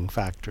combining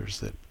factors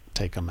that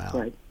take them out.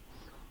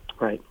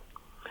 Right.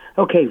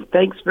 Okay,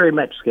 thanks very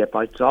much, Skip.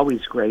 It's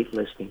always great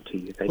listening to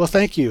you.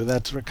 Thank you.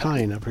 That's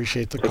kind. I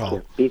appreciate the call.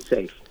 Care. Be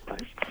safe. Bye.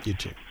 You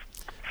too.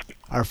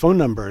 Our phone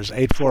number is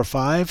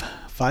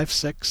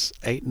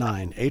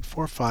 845-5689,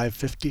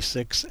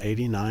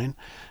 845-5689,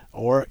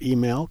 or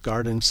email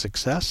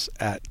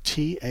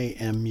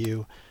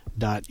gardensuccess@tamu.edu,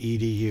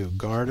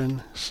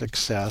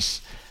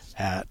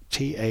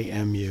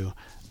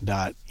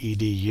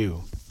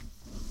 gardensuccess@tamu.edu.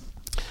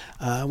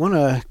 I want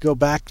to go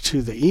back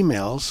to the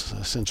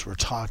emails since we're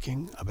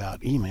talking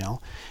about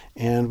email,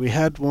 and we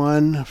had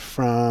one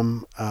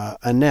from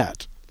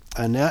Annette.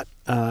 Annette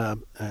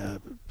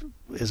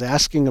is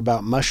asking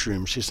about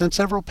mushrooms. She sent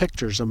several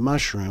pictures of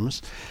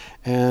mushrooms,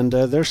 and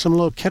there's some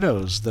little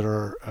kiddos that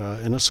are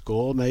in a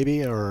school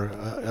maybe or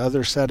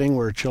other setting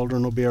where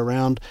children will be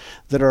around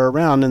that are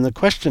around. And the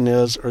question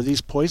is, are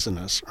these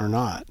poisonous or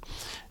not?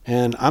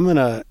 And I'm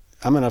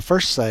gonna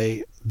first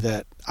say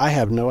that I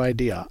have no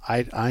idea.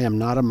 I am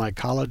not a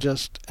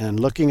mycologist, and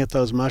looking at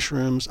those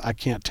mushrooms, I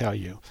can't tell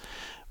you.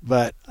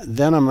 But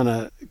then I'm going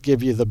to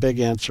give you the big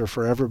answer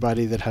for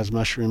everybody that has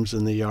mushrooms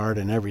in the yard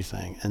and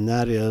everything, and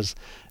that is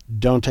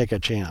don't take a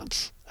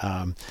chance.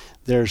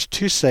 There's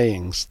two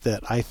sayings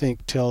that I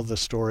think tell the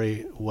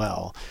story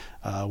well.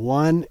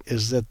 One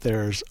is that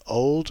there's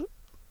old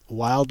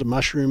wild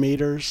mushroom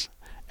eaters,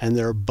 and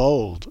they're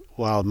bold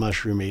wild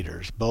mushroom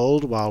eaters.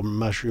 Bold wild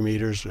mushroom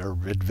eaters are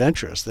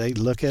adventurous. They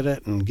look at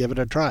it and give it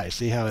a try,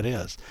 see how it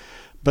is.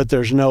 But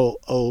there's no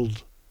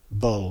old,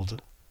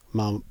 bold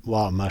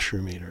wild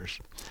mushroom eaters.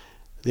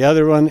 The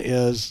other one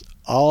is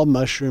all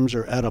mushrooms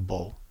are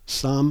edible,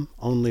 some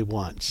only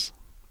once.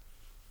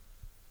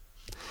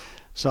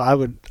 So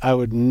I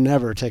would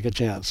never take a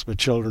chance with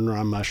children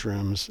around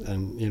mushrooms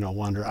and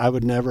wonder. I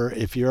would never,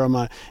 if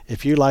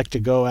you like to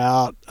go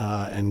out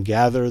and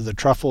gather the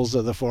truffles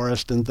of the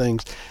forest and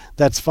things,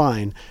 that's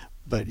fine,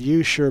 but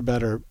you sure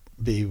better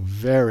be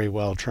very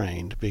well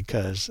trained,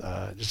 because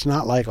it's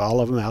not like all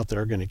of them out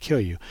there are going to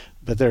kill you,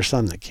 but there's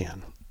some that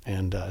can.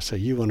 And so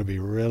you want to be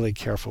really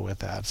careful with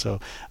that.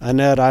 So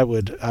Annette, I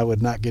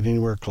would not get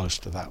anywhere close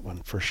to that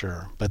one for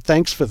sure. But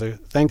thanks for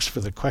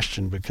the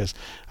question, because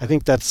I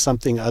think that's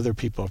something other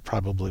people have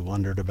probably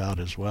wondered about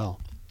as well.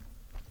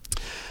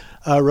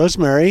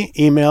 Rosemary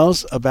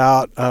emails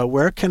about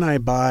where can I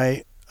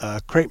buy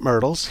crepe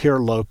myrtles here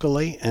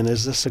locally, and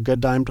is this a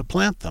good time to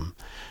plant them?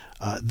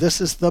 This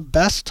is the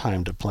best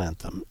time to plant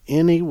them.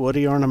 Any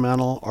woody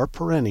ornamental or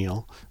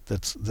perennial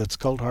that's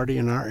cold hardy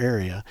in our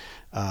area,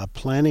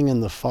 planting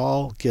in the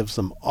fall gives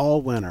them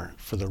all winter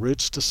for the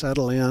roots to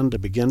settle in, to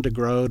begin to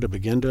grow, to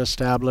begin to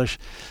establish,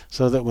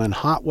 so that when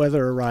hot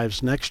weather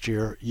arrives next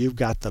year, you've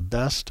got the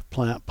best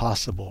plant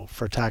possible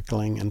for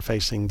tackling and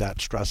facing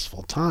that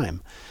stressful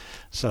time.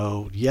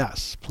 So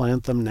yes,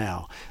 plant them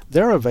now.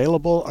 They're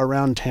available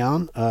around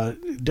town.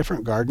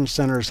 Different garden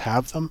centers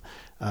have them.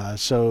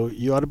 So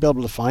you ought to be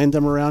able to find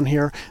them around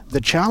here. The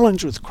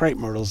challenge with crepe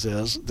myrtles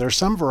is there's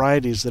some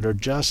varieties that are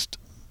just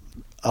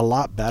a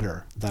lot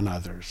better than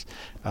others.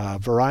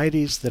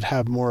 Varieties that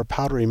have more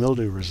powdery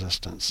mildew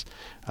resistance.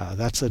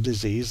 That's a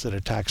disease that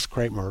attacks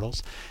crepe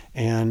myrtles.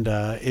 And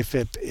if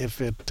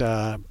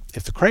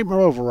the crepe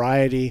myrtle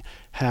variety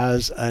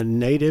has a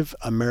Native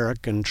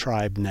American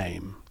tribe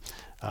name,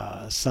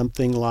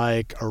 something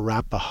like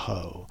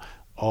Arapaho,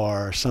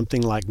 or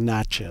something like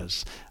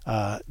Natchez,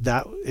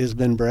 that has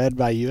been bred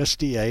by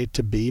USDA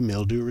to be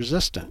mildew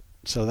resistant.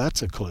 So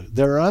that's a clue.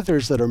 There are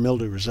others that are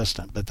mildew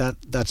resistant, but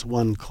that's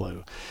one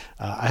clue.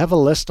 I have a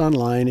list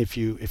online. If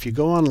you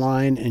go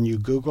online and you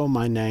Google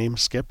my name,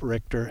 Skip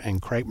Richter,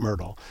 and crepe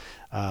myrtle,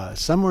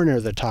 somewhere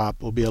near the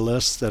top will be a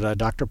list that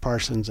Dr.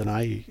 Parsons and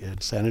I in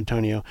San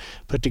Antonio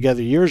put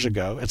together years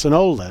ago. It's an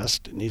old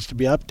list. It needs to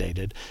be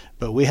updated,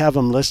 but we have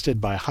them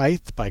listed by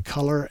height, by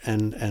color,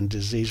 and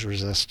disease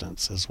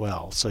resistance as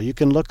well. So you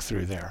can look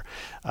through there.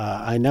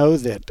 I know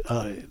that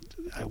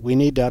we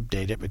need to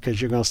update it, because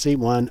you're going to see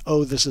one,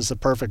 oh, this is the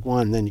perfect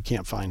one, and then you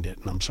can't find it,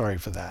 and I'm sorry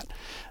for that.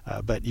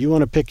 But you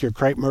want to pick your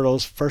crepe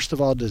myrtles, first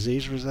of all,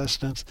 disease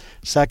resistance.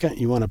 Second,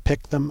 you want to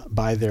pick them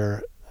by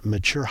their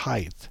mature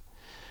height.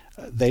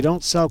 They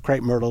don't sell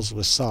crepe myrtles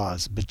with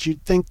saws, but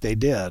you'd think they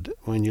did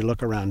when you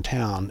look around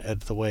town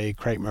at the way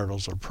crepe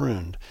myrtles are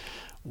pruned.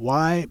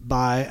 Why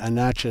buy a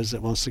Natchez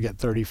that wants to get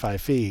 35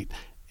 feet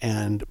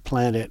and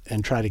plant it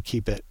and try to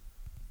keep it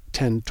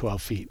 10,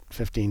 12 feet,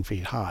 15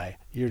 feet high?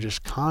 You're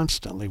just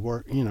constantly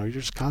you're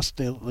just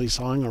constantly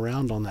sawing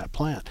around on that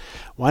plant.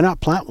 Why not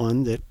plant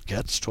one that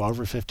gets 12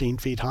 or 15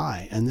 feet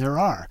high? And there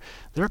are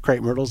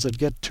crepe myrtles that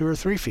get 2 or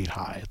 3 feet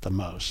high at the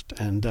most.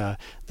 And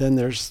then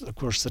there's, of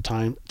course, the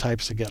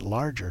types that get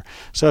larger.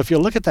 So if you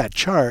look at that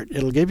chart,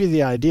 it'll give you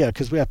the idea,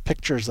 because we have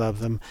pictures of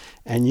them,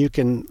 and you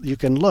can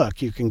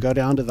look. You can go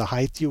down to the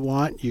height you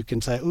want. You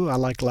can say, ooh, I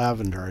like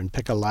lavender, and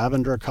pick a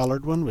lavender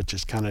colored one, which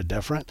is kind of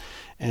different.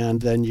 And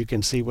then you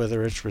can see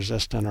whether it's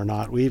resistant or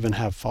not. We even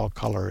have fall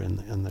color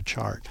in the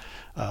chart.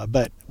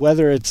 But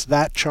whether it's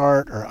that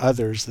chart or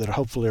others that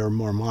hopefully are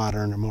more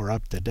modern or more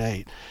up to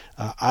date,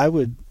 I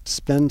would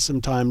spend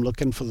some time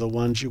looking for the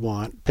ones you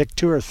want. Pick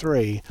 2 or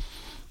 3,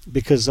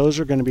 because those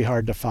are going to be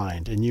hard to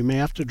find, and you may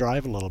have to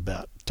drive a little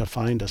bit to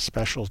find a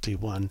specialty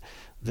one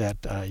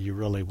that you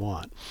really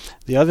want.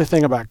 The other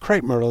thing about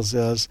crepe myrtles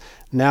is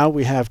now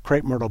we have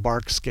crepe myrtle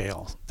bark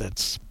scale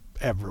that's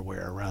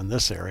everywhere around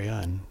this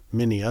area and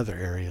many other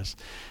areas.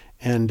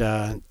 And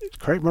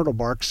crepe myrtle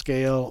bark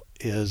scale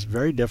is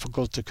very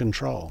difficult to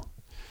control.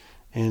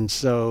 And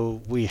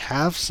so we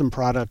have some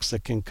products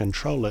that can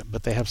control it,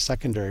 but they have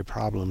secondary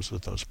problems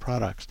with those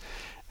products.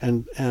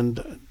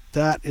 And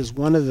that is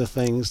one of the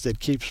things that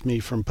keeps me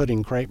from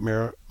putting crepe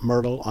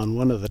myrtle on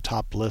one of the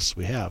top lists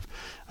we have.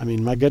 I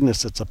mean, my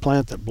goodness, it's a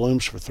plant that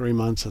blooms for 3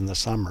 months in the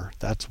summer.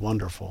 That's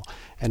wonderful,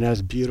 and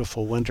has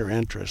beautiful winter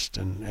interest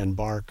and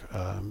bark,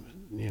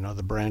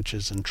 the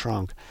branches and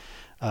trunk.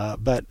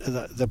 But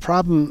the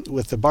problem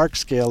with the bark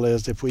scale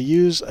is if we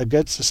use a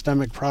good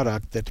systemic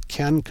product that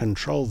can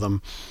control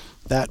them,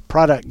 that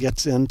product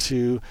gets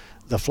into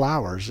the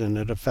flowers and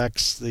it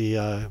affects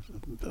the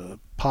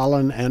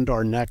pollen and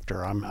or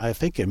nectar. I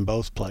think in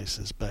both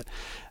places. But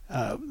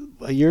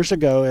years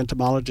ago,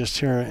 entomologists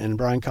here in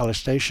Bryan College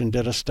Station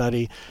did a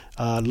study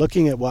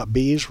looking at what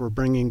bees were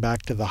bringing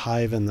back to the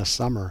hive in the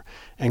summer.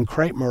 And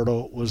crepe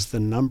myrtle was the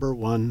number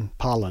one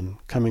pollen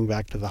coming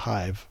back to the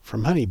hive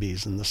from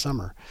honeybees in the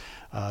summer.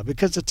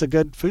 Because it's a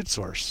good food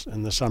source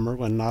in the summer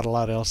when not a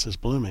lot else is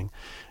blooming.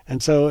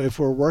 And so if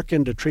we're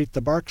working to treat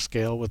the bark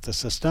scale with the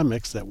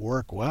systemics that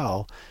work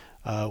well,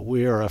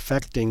 we are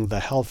affecting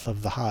the health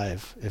of the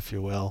hive, if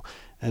you will.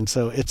 And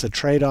so it's a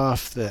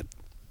trade-off that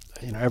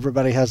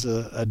everybody has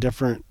a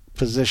different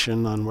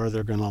position on where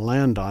they're going to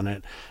land on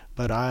it.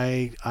 But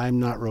I'm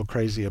not real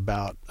crazy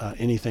about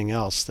anything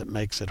else that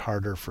makes it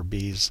harder for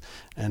bees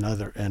and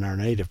our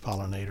native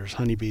pollinators,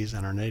 honeybees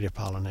and our native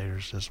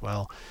pollinators as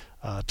well,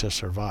 to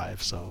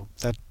survive. So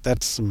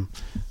that's some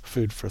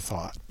food for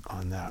thought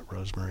on that,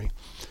 Rosemary.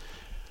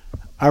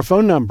 Our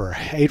phone number,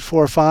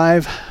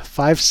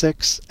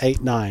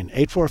 845-5689,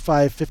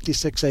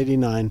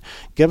 845-5689.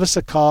 Give us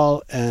a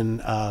call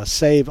and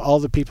save all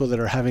the people that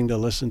are having to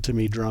listen to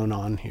me drone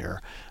on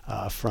here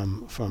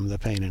from the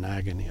pain and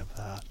agony of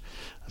that.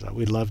 So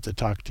we'd love to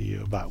talk to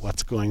you about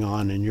what's going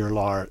on in your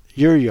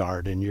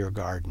yard and your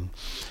garden.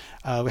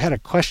 We had a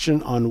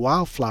question on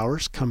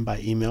wildflowers come by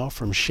email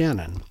from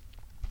Shannon.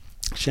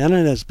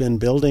 Shannon has been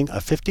building a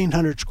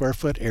 1,500 square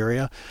foot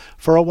area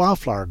for a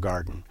wildflower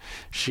garden.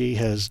 She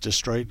has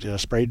sprayed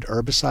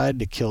herbicide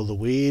to kill the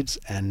weeds,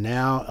 and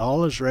now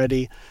all is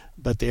ready,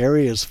 but the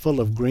area is full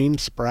of green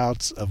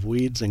sprouts of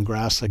weeds and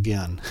grass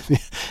again.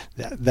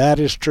 That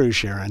is true,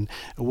 Sharon.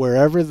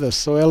 Wherever the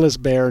soil is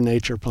bare,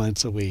 nature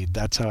plants a weed.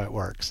 That's how it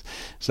works.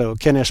 So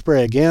can I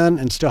spray again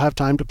and still have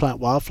time to plant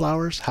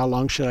wildflowers? How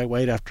long should I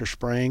wait after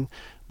spraying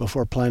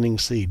before planting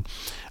seed?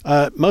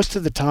 Most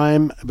of the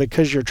time,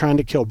 because you're trying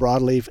to kill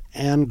broadleaf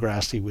and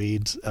grassy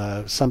weeds,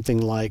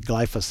 something like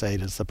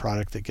glyphosate is the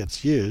product that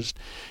gets used.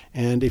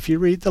 And if you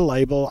read the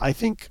label, I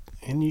think,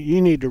 and you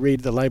need to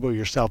read the label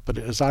yourself, but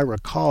as I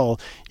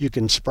recall, you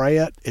can spray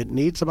it. It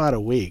needs about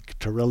a week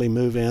to really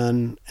move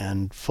in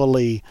and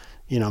fully,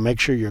 make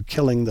sure you're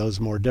killing those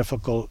more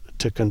difficult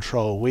to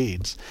control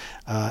weeds.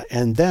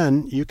 And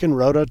then you can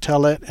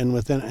rototill it and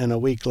within a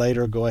week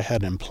later go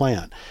ahead and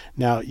plant.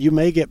 Now you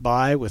may get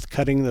by with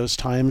cutting those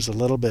times a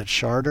little bit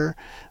shorter,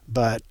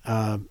 but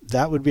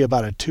that would be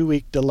about a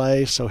 2-week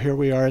delay. So here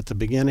we are at the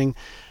beginning.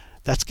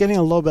 That's getting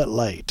a little bit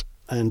late.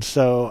 And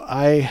so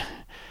I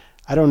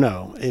don't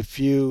know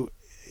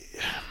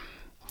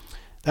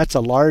that's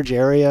a large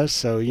area,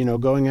 so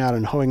going out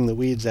and hoeing the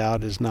weeds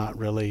out is not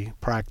really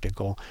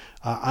practical.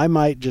 I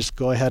might just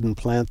go ahead and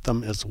plant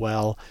them as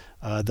well.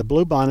 The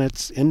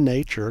bluebonnets in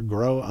nature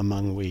grow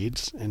among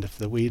weeds, and if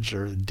the weeds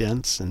are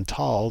dense and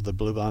tall, the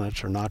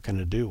bluebonnets are not going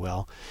to do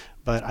well.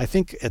 But I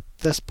think at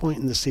this point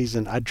in the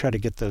season, I'd try to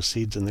get those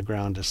seeds in the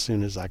ground as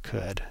soon as I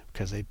could,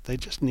 because they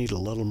just need a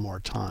little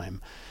more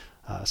time.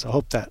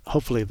 So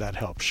hopefully that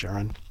helps,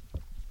 Sharon.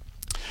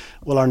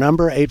 Well, our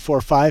number,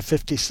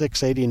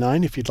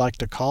 845-5689, if you'd like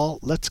to call.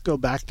 Let's go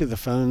back to the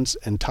phones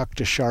and talk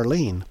to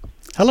Charlene.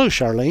 Hello,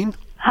 Charlene.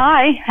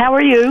 Hi, how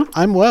are you?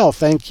 I'm well,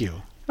 thank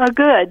you. Oh,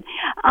 good.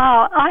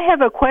 I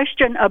have a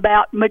question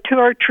about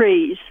mature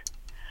trees.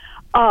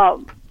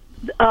 Some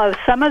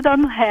of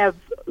them have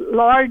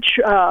large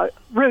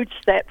roots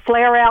that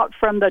flare out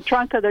from the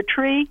trunk of the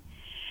tree,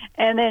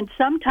 and then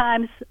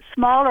sometimes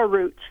smaller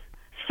roots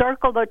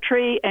circle the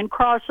tree and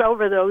cross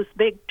over those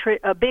big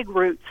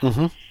roots.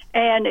 Mm-hmm.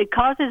 And it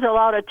causes a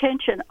lot of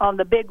tension on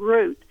the big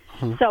root.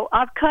 Mm-hmm. So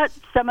I've cut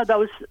some of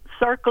those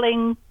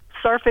circling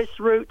surface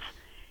roots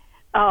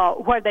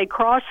where they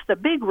cross the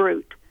big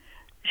root.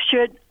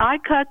 Should I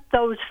cut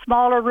those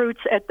smaller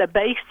roots at the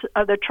base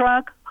of the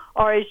trunk,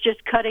 or is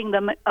just cutting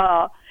them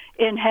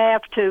in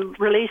half to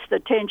release the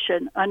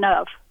tension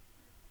enough?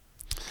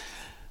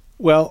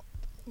 Well,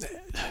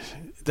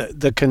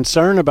 the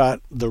concern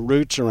about the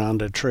roots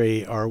around a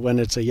tree are when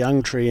it's a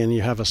young tree and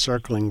you have a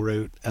circling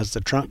root. As the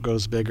trunk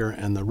grows bigger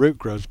and the root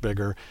grows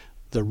bigger,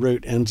 the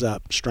root ends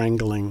up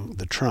strangling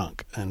the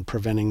trunk and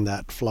preventing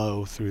that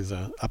flow through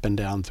up and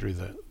down through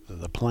the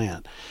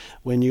plant.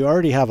 When you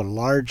already have a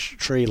large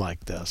tree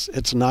like this,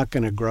 it's not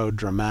going to grow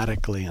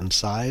dramatically in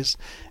size,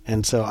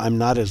 and so I'm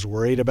not as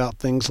worried about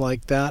things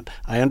like that.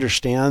 I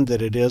understand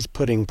that it is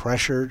putting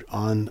pressure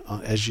on,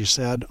 as you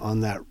said,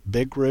 on that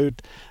big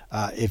root.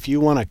 If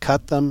you want to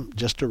cut them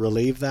just to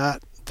relieve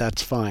that,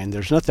 that's fine.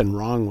 There's nothing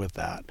wrong with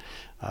that.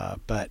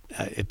 But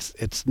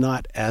it's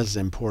not as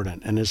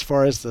important. And as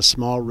far as the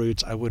small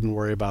roots, I wouldn't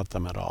worry about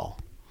them at all.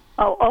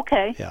 Oh,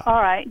 okay. Yeah.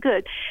 All right,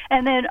 good.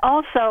 And then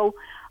also,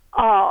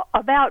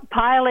 about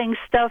piling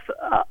stuff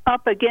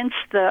up against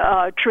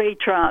the tree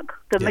trunk,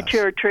 the Yes.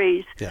 mature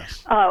trees.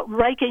 Yes.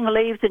 Raking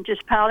leaves and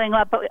just piling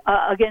up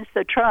against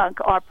the trunk,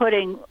 or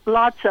putting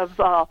lots of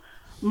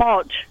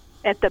mulch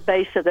at the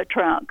base of the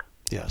trunk.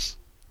 Yes.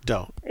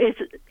 Don't.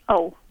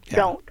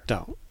 Don't.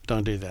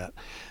 Don't do that.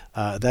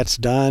 That's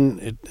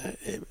done.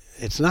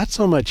 It's not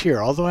so much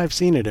here, although I've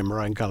seen it in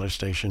Moraine College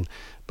Station.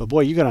 But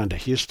boy, you get on to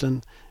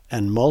Houston,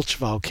 and mulch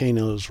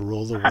volcanoes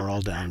rule the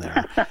world down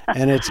there,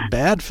 and it's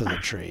bad for the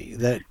tree.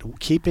 That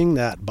keeping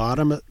that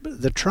bottom,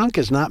 the trunk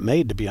is not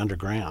made to be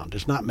underground.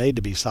 It's not made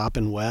to be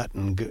sopping wet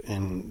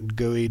and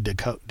gooey,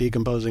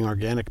 decomposing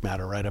organic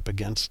matter right up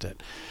against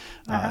it.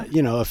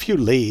 A few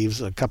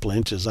leaves, a couple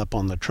inches up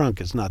on the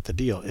trunk is not the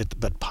deal.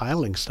 But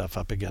piling stuff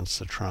up against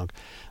the trunk,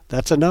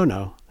 that's a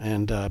no-no,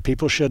 and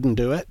people shouldn't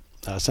do it.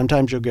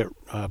 Sometimes you'll get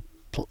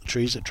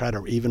trees that try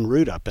to even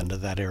root up into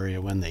that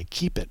area when they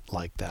keep it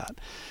like that,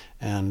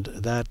 and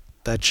that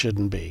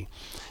shouldn't be.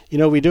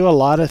 We do a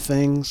lot of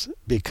things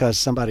because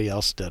somebody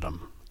else did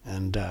them,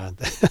 and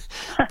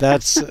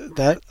that's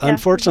that. Yeah.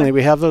 Unfortunately,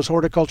 we have those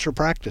horticulture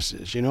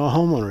practices. A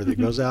homeowner that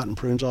goes out and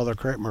prunes all their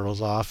crepe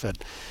myrtles off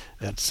at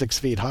 6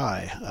 feet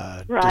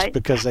high, just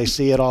because they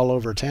see it all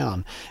over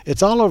town.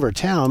 It's all over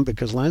town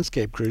because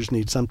landscape crews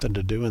need something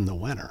to do in the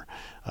winter.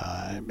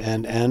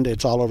 And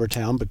it's all over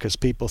town because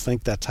people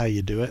think that's how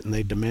you do it, and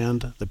they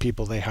demand the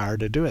people they hire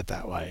to do it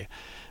that way.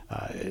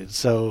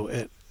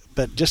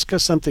 But just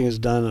because something is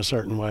done a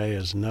certain way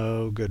is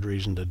no good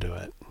reason to do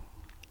it.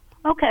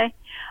 Okay,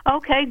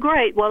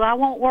 great. Well, I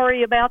won't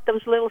worry about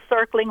those little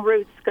circling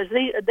roots because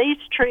these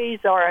trees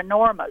are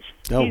enormous.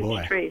 Oh, huge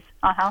boy. Trees.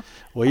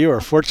 Well, you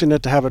are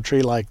fortunate to have a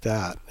tree like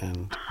that.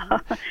 And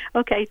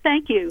okay,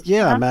 thank you.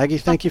 Yeah, Maggie,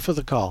 thank you for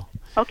the call.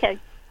 Okay,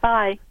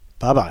 bye.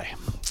 Bye-bye.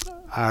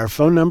 Our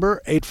phone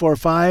number,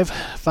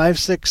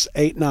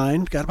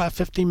 845-5689. Got about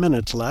 15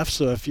 minutes left,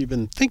 so if you've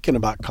been thinking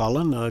about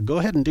calling, go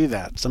ahead and do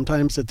that.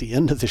 Sometimes at the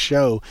end of the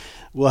show,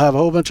 we'll have a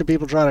whole bunch of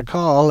people try to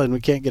call, and we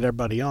can't get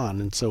everybody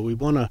on. And so we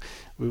want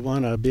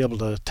to be able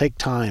to take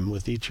time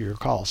with each of your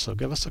calls. So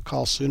give us a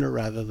call sooner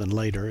rather than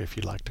later if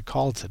you'd like to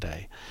call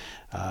today.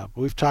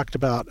 We've talked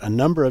about a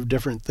number of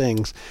different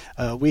things.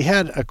 We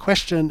had a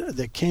question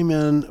that came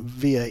in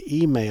via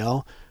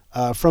email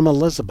from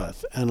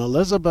Elizabeth, and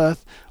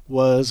Elizabeth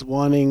was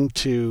wanting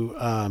to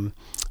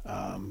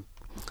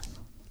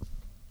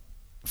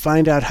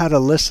find out how to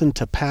listen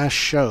to past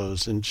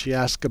shows, and she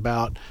asked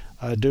about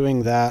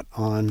doing that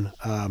on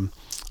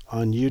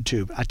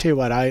YouTube. I tell you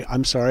what,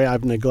 I'm sorry,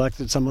 I've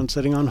neglected someone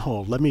sitting on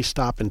hold. Let me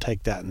stop and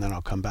take that, and then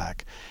I'll come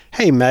back.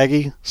 Hey,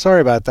 Maggie,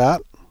 sorry about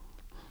that.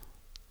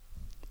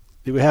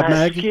 Do we have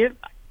Maggie? Skip?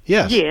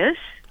 Yes. Yes.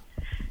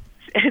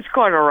 It's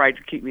quite all right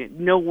to keep me.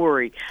 No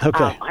worry.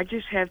 Okay. I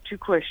just have two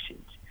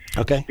questions.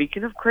 Okay.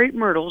 Speaking of crepe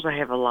myrtles, I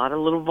have a lot of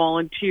little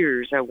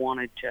volunteers I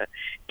wanted to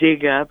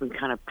dig up and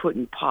kind of put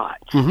in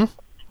pots and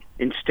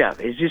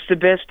stuff. Is this the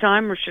best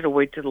time, or should I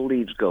wait till the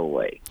leaves go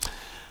away?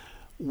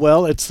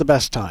 Well, it's the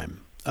best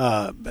time.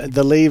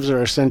 The leaves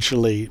are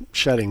essentially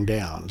shutting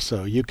down,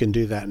 so you can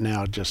do that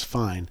now just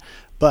fine.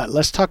 But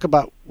let's talk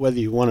about whether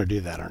you want to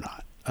do that or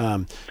not.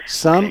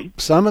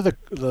 Some of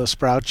the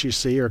sprouts you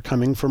see are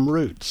coming from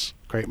roots.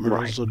 Crepe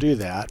myrtles will do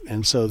that,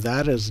 and so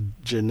that is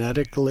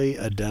genetically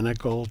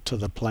identical to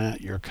the plant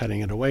you're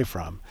cutting it away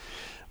from.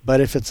 But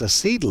if it's a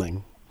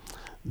seedling,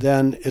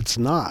 then it's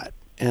not.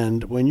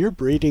 And when you're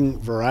breeding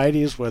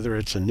varieties, whether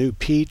it's a new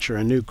peach or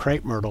a new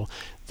crepe myrtle,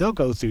 they'll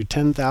go through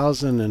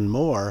 10,000 and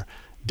more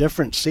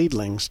different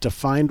seedlings to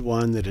find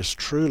one that is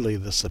truly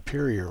the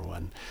superior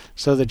one.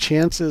 So the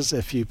chances,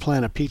 if you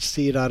plant a peach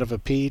seed out of a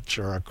peach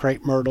or a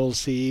crepe myrtle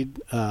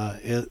seed,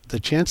 the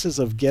chances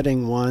of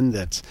getting one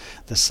that's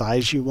the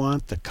size you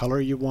want, the color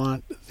you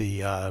want,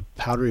 the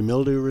powdery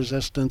mildew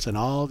resistance, and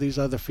all these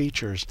other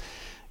features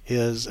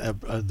is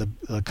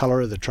the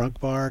color of the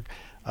trunk bark.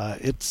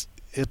 It's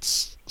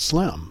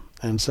slim,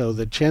 and so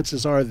the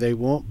chances are they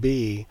won't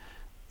be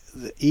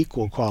the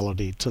equal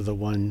quality to the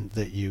one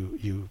that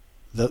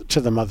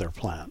to the mother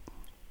plant.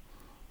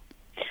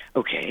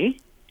 Okay.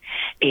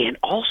 And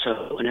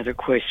also, another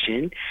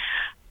question.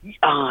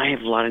 I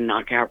have a lot of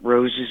knockout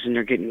roses, and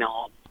they're getting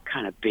all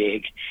kind of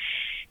big.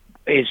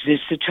 Is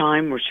this the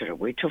time, or should I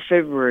wait till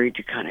February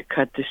to kind of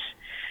cut the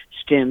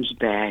stems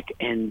back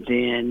and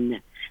then,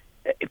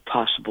 if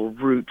possible,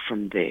 root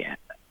from the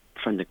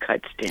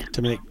cut stems?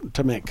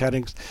 To make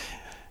cuttings.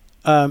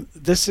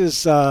 This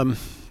is,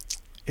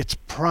 it's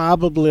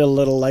probably a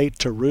little late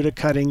to root a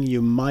cutting.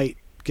 You might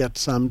get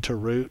some to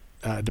root,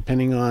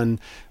 depending on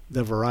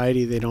the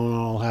variety. They don't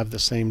all have the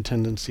same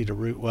tendency to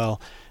root well,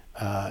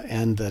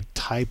 and the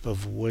type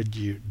of wood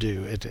you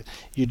do.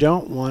 You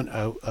don't want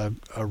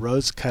a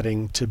rose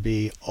cutting to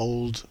be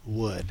old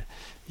wood.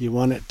 You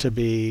want it to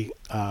be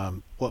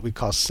what we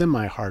call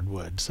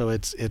semi-hardwood. So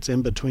it's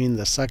in between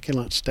the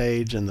succulent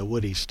stage and the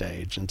woody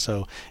stage, and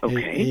so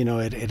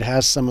it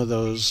has some of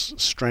those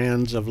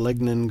strands of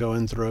lignin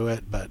going through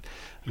it, but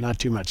not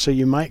too much. So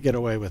you might get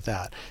away with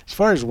that. As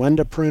far as when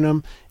to prune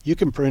them, you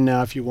can prune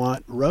now if you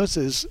want.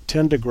 Roses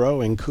tend to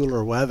grow in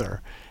cooler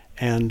weather,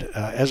 And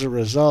as a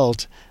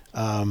result,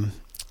 the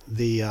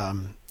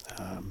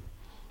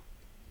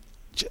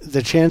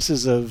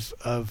chances of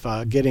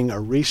getting a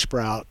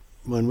resprout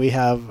when we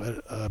have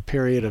a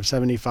period of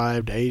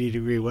 75 to 80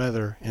 degree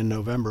weather in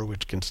November,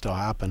 which can still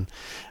happen,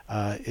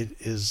 it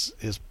is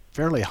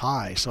fairly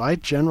high. So I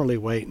generally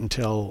wait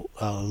until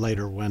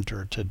later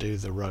winter to do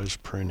the rose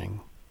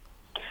pruning.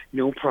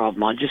 No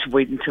problem. I'll just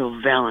wait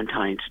until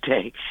Valentine's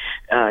Day.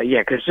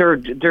 Because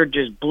they're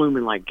just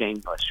blooming like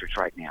gangbusters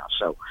right now.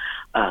 So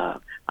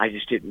I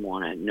just didn't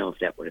want to know if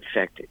that would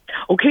affect it.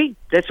 Okay,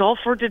 that's all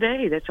for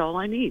today. That's all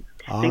I need.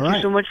 Thank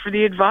you so much for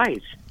the advice.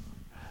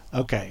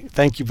 Okay,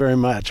 thank you very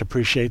much.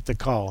 Appreciate the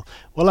call.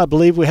 Well, I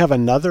believe we have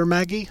another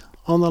Maggie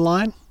on the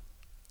line.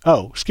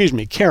 Oh, excuse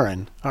me,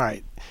 Karen. All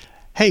right.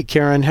 Hey,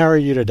 Karen, how are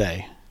you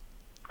today?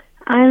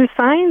 I'm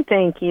fine,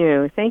 thank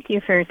you. Thank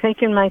you for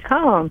taking my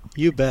call.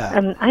 You bet.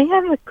 I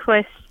have a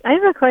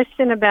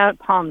question about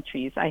palm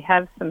trees. I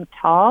have some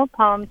tall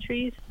palm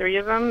trees, 3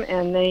 of them,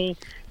 and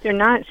they're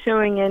not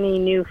showing any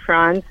new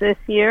fronds this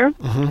year.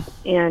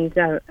 Mm-hmm. And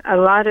a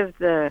lot of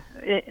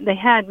they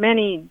had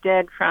many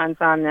dead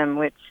fronds on them,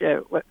 which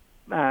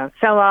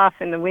fell off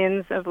in the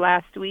winds of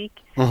last week.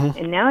 Mm-hmm.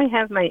 And now I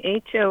have my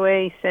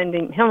HOA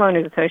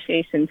Homeowners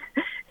Association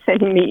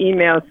sending me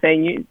emails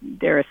saying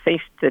the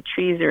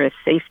trees are a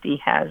safety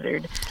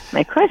hazard.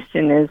 My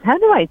question is, how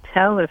do I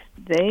tell if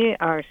they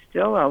are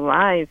still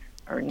alive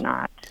or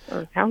not?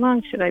 Or how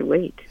long should I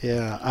wait?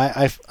 Yeah,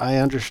 I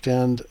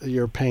understand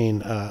your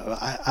pain.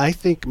 I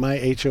think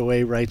my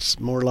HOA writes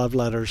more love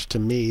letters to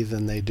me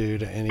than they do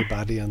to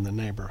anybody in the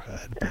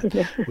neighborhood. But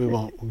we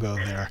won't go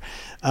there.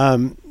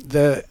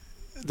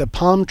 The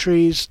palm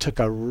trees took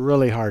a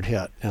really hard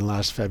hit in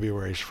last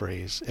February's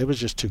freeze. It was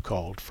just too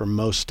cold for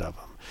most of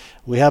them.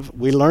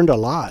 We learned a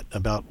lot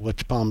about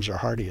which palms are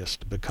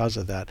hardiest because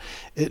of that.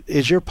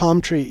 Is your palm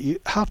tree,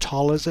 how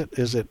tall is it?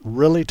 Is it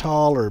really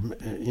tall, or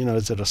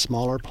is it a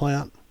smaller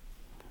plant?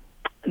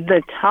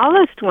 The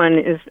tallest one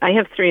is, I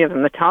have 3 of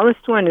them. The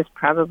tallest one is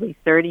probably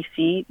 30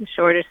 feet. The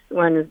shortest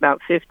one is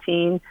about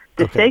 15.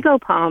 The sago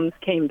palms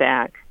came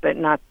back, but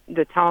not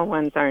the tall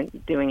ones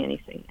aren't doing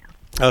anything now.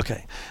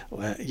 Okay.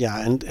 Well,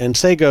 yeah, and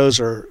sagos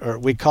are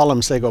we call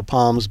them sago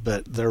palms,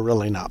 but they're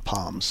really not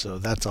palms, so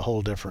that's a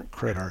whole different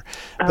critter.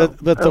 But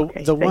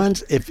the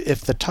ones,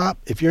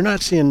 if you're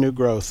not seeing new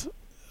growth,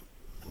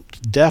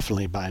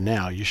 definitely by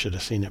now, you should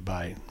have seen it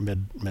by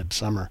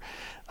midsummer,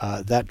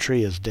 that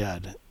tree is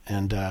dead.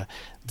 And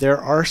there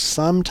are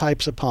some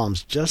types of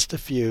palms, just a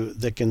few,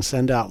 that can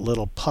send out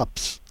little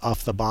pups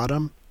off the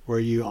bottom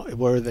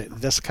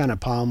this kind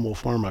of palm will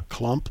form a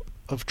clump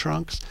of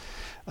trunks.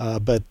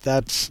 But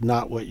that's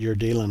not what you're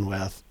dealing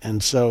with.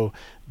 And so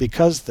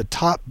because the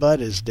top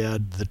bud is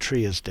dead, the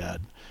tree is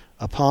dead.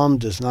 A palm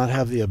does not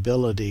have the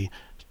ability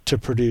to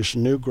produce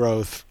new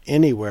growth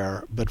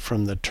anywhere but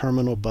from the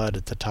terminal bud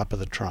at the top of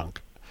the trunk.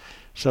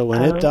 So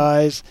when it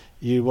dies,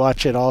 you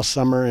watch it all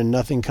summer and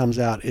nothing comes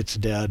out, it's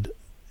dead,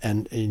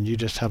 and you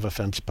just have a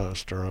fence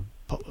post or a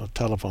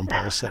telephone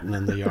pole sitting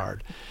in the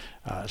yard.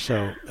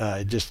 So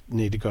you just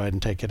need to go ahead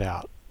and take it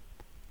out.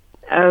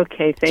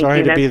 Okay, thank you.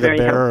 Sorry to That's be the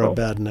bearer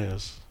helpful. of bad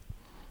news.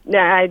 No,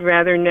 I'd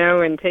rather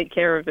know and take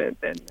care of it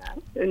than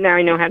now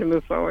I know how to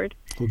move forward.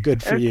 Well,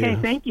 good for you. Okay,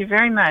 thank you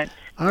very much.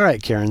 All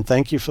right, Karen,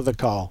 thank you for the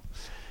call.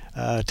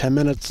 10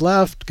 minutes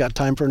left. Got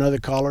time for another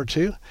call or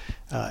two.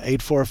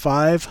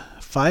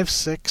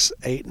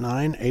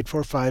 845-5689,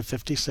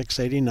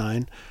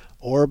 845-5689,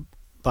 or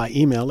by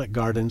email at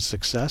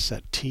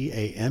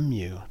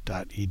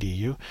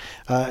gardensuccess@tamu.edu.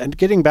 And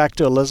getting back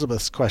to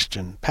Elizabeth's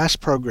question,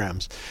 past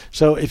programs.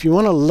 So if you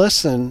want to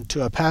listen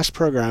to a past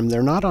program,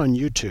 they're not on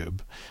YouTube.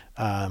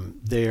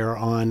 They're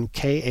on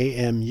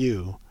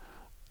kamufm.org,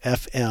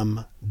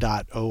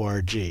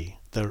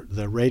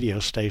 the radio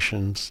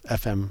station's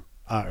FM,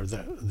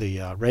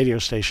 the radio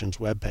station's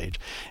webpage.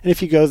 And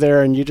if you go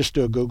there and you just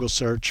do a Google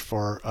search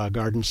for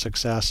Garden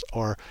Success,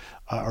 or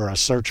a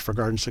search for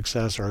Garden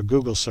Success, or a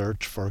Google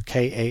search for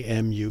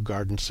KAMU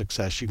Garden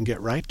Success, you can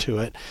get right to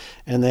it.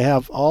 And they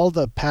have all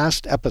the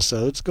past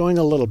episodes going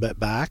a little bit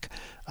back,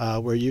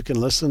 where you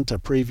can listen to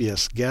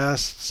previous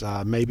guests.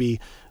 Maybe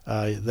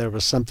there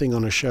was something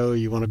on a show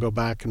you want to go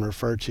back and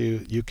refer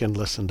to, you can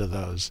listen to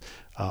those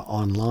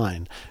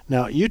online.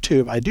 Now,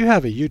 YouTube, I do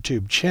have a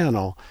YouTube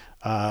channel,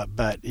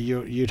 but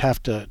you'd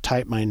have to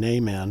type my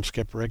name in,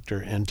 Skip Richter,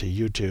 into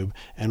YouTube.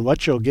 And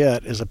what you'll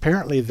get is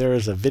apparently there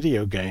is a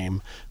video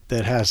game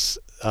that has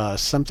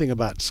something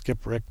about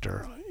Skip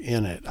Richter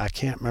in it. I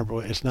can't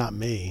remember. It's not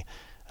me.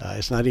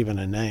 It's not even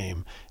a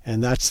name.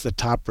 And that's the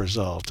top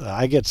result.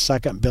 I get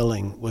second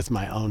billing with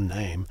my own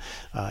name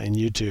in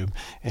YouTube.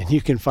 And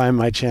you can find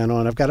my channel.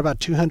 And I've got about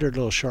 200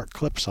 little short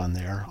clips on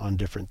there on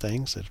different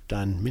things that I've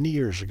done many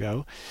years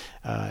ago.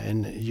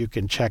 And you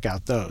can check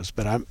out those.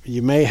 But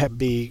you may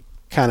be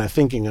kind of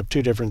thinking of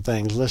two different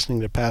things, listening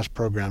to past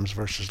programs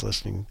versus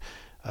listening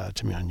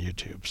to me on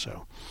YouTube.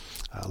 So,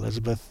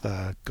 Elizabeth,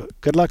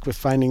 good luck with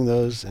finding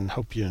those, and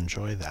hope you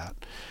enjoy that.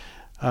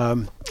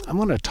 I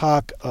want to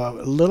talk a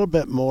little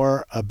bit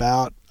more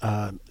about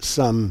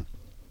some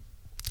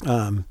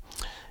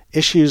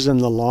issues in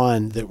the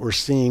lawn that we're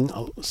seeing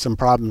some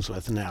problems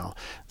with now.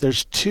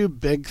 There's two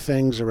big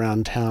things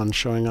around town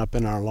showing up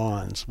in our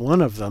lawns.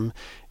 One of them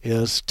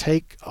is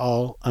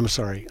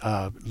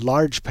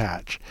large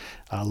patch.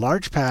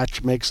 Large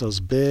patch makes those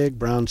big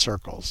brown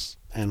circles,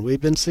 and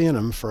we've been seeing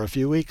them for a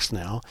few weeks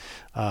now.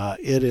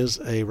 It is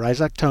a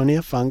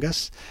Rhizoctonia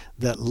fungus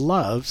that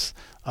loves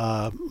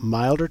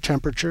milder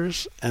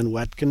temperatures and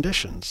wet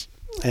conditions.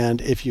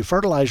 And if you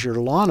fertilize your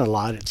lawn a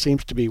lot, it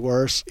seems to be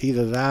worse.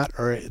 Either that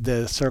or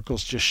the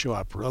circles just show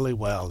up really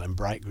well in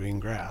bright green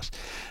grass.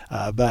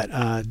 But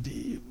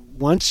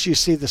once you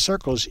see the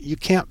circles, you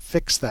can't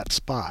fix that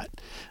spot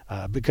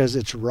because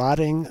it's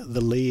rotting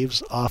the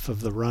leaves off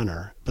of the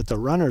runner, but the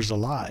runner's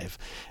alive.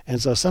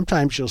 And so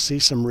sometimes you'll see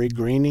some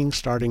regreening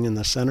starting in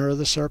the center of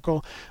the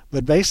circle,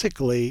 but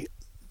basically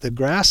the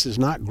grass is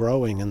not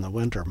growing in the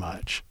winter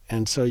much.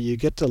 And so you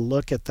get to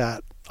look at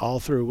that all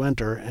through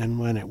winter, and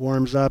when it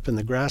warms up and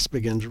the grass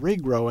begins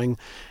regrowing,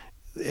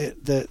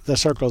 the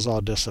circles all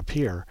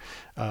disappear.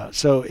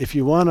 So if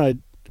you want to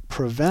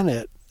prevent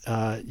it,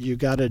 you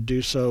got to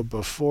do so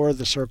before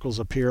the circles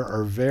appear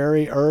or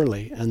very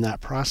early in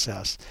that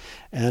process.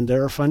 And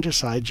there are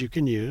fungicides you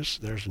can use.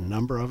 There's a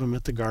number of them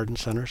at the garden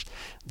centers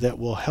that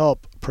will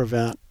help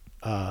prevent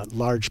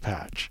large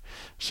patch.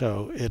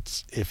 So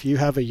if you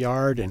have a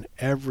yard and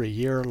every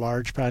year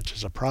large patch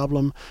is a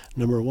problem,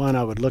 number one,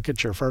 I would look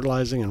at your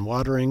fertilizing and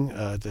watering.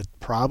 That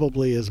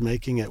probably is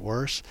making it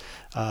worse.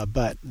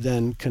 But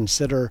then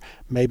consider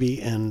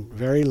maybe in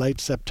very late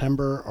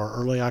September or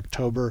early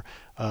October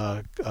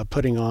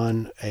putting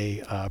on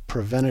a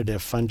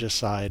preventative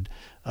fungicide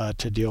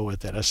to deal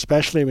with it,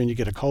 especially when you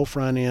get a cold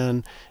front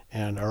in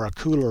or a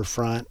cooler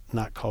front,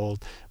 not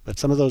cold, but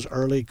some of those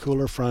early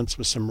cooler fronts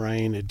with some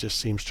rain, it just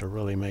seems to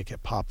really make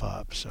it pop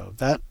up. So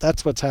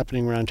that's what's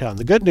happening around town.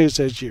 The good news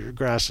is your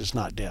grass is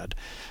not dead.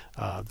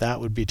 That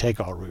would be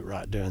take-all root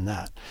rot doing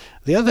that.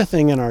 The other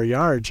thing in our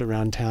yards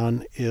around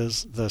town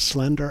is the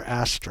slender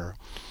aster.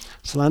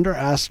 Slender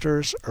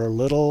asters are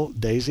little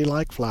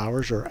daisy-like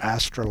flowers or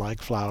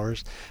aster-like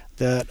flowers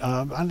that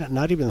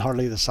not even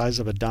hardly the size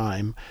of a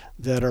dime,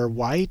 that are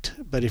white,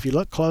 but if you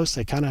look close,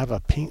 they kind of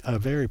have a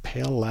very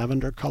pale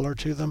lavender color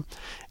to them,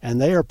 and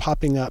they are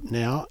popping up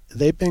now.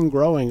 They've been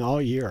growing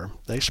all year.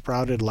 They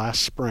sprouted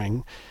last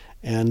spring,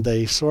 and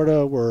they sort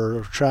of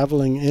were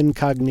traveling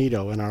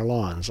incognito in our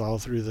lawns all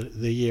through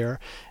the year,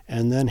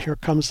 and then here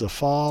comes the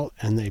fall,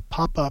 and they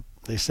pop up,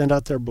 they send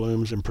out their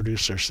blooms and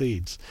produce their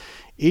seeds.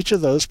 Each of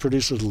those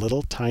produces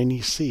little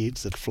tiny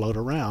seeds that float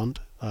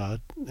around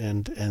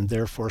and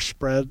therefore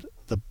spread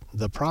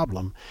the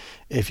problem.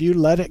 If you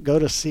let it go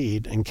to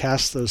seed and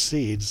cast those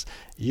seeds,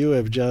 you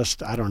have just,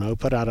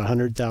 put out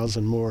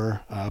 100,000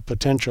 more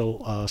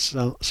potential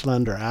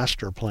slender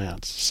aster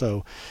plants.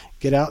 So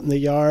get out in the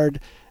yard.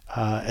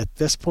 At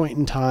this point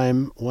in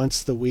time,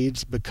 once the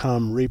weeds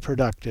become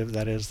reproductive,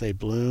 that is, they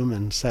bloom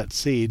and set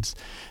seeds,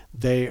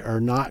 they are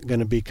not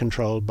going to be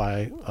controlled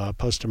by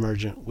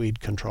post-emergent weed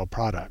control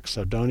products.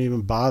 So don't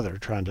even bother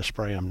trying to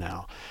spray them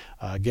now.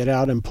 Get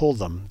out and pull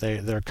them.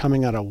 They're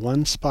coming out of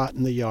one spot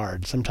in the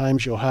yard.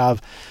 Sometimes you'll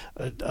have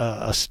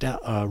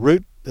a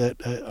root that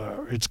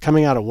it's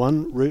coming out of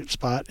one root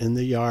spot in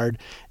the yard,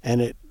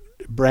 and it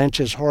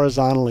branches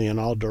horizontally in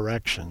all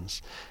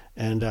directions.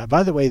 And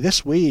by the way,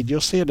 this weed,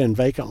 you'll see it in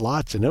vacant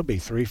lots, and it'll be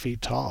 3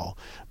 feet tall.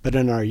 But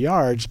in our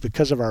yards,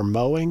 because of our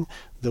mowing,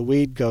 the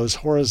weed goes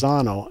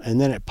horizontal, and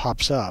then it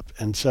pops up.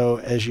 And so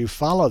as you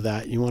follow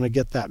that, you want to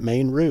get that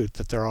main root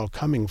that they're all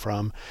coming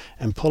from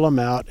and pull them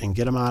out and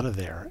get them out of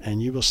there.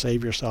 And you will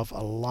save yourself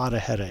a lot of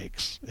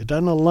headaches. It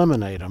doesn't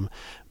eliminate them,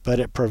 but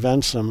it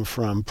prevents them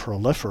from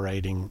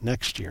proliferating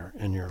next year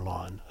in your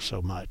lawn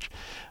so much.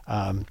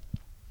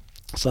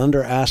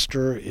 Slender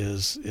aster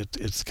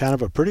it's kind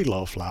of a pretty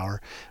low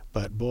flower,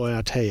 but boy,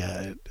 I tell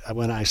you,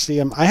 when I see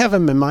them, I have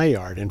them in my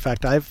yard. In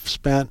fact, I've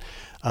spent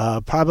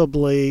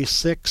probably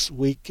 6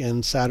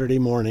 weekend Saturday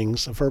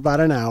mornings for about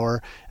an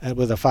hour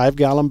with a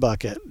 5-gallon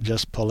bucket,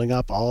 just pulling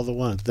up all the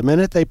ones. The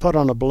minute they put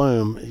on a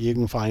bloom, you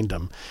can find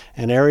them.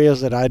 And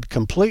areas that I'd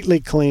completely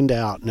cleaned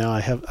out, now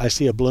I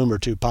see a bloom or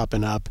two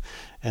popping up,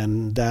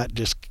 and that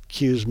just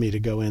cues me to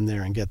go in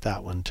there and get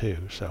that one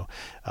too. So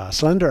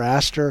slender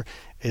aster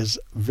is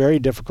very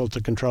difficult to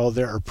control.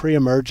 There are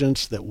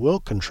pre-emergents that will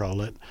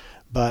control it,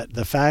 but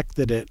the fact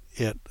that it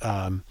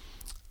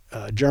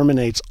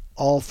germinates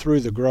all through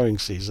the growing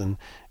season,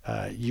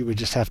 you would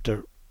just have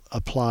to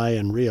apply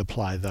and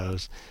reapply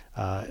those.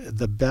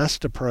 The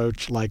best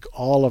approach, like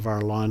all of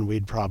our lawn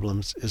weed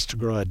problems, is to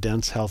grow a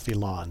dense, healthy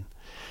lawn.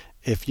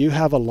 If you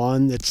have a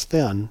lawn that's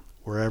thin,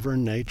 wherever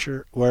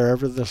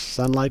the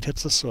sunlight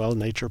hits the soil,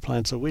 nature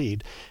plants a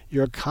weed,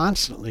 you're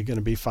constantly going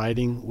to be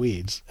fighting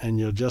weeds, and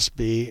you'll just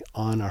be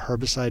on a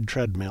herbicide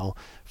treadmill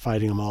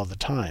fighting them all the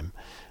time.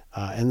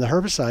 And the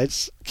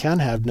herbicides can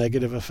have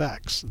negative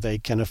effects. They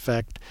can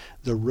affect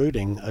the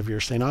rooting of your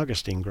St.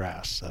 Augustine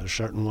grass. There are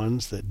certain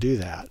ones that do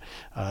that.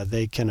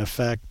 They can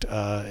affect,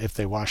 if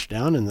they wash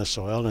down in the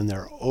soil and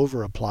they're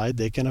over-applied,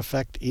 they can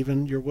affect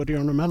even your woody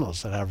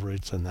ornamentals that have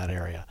roots in that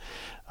area.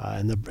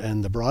 And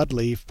the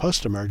broadleaf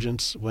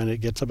post-emergence, when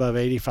it gets above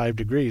 85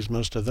 degrees,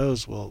 most of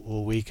those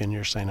will weaken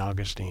your St.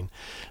 Augustine.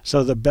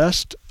 So the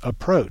best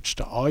approach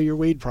to all your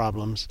weed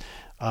problems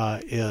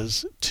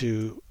is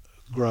to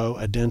grow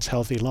a dense,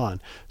 healthy lawn.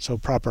 So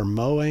proper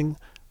mowing,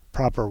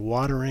 proper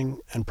watering,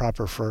 and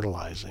proper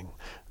fertilizing.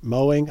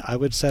 Mowing, I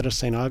would set a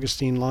St.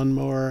 Augustine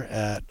lawnmower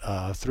at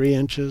 3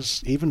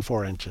 inches, even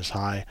 4 inches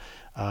high,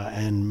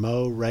 and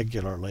mow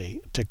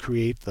regularly to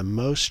create the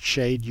most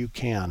shade you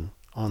can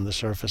on the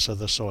surface of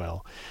the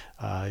soil.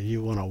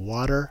 You want to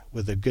water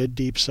with a good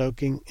deep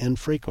soaking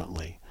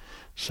infrequently.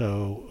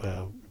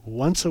 So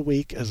once a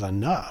week is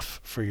enough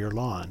for your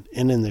lawn.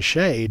 And in the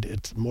shade,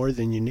 it's more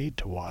than you need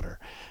to water.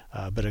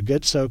 But a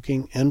good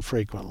soaking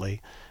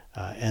infrequently.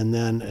 And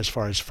then as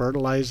far as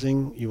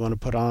fertilizing, you want to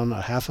put on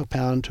a 1/2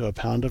 pound to a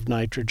pound of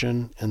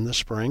nitrogen in the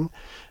spring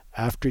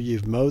after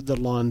you've mowed the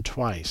lawn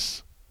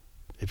twice.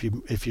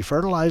 If you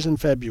fertilize in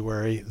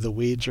February, the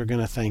weeds are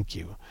going to thank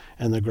you,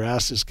 and the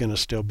grass is going to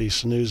still be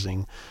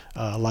snoozing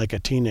like a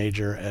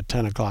teenager at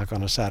 10 o'clock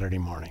on a Saturday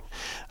morning.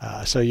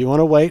 So you want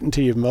to wait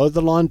until you've mowed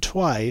the lawn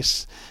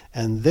twice,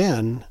 and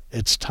then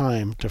it's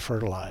time to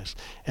fertilize.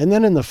 And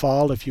then in the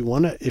fall, if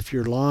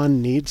your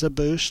lawn needs a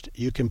boost,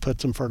 you can put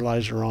some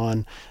fertilizer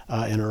on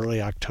in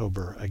early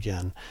October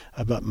again.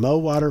 But mow,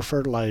 water,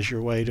 fertilize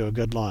your way to a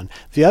good lawn.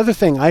 The other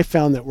thing I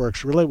found that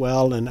works really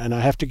well, and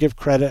I have to give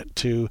credit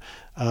to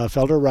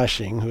Felder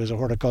Rushing, who is a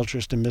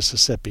horticulturist in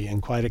Mississippi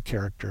and quite a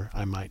character,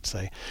 I might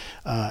say.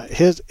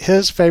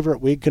 His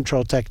favorite weed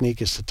control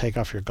technique is to take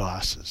off your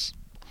glasses.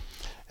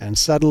 And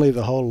suddenly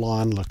the whole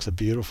lawn looks a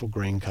beautiful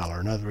green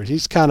color. In other words,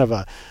 he's kind of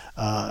a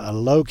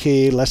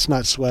low-key, let's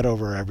not sweat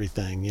over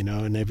everything,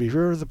 And if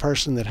you're the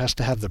person that has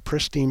to have the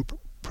pristine,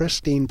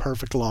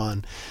 perfect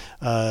lawn,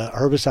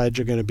 herbicides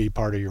are going to be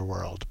part of your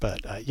world.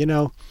 But,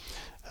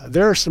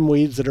 there are some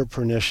weeds that are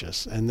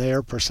pernicious, and they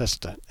are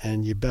persistent,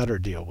 and you better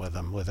deal with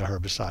them with a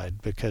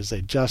herbicide because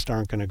they just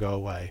aren't going to go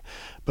away.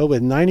 But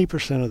with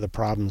 90% of the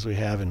problems we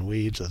have in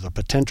weeds, or the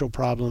potential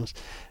problems,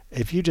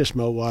 if you just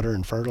mow, water,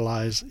 and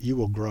fertilize, you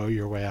will grow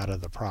your way out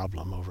of the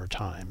problem over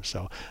time.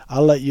 So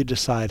I'll let you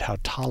decide how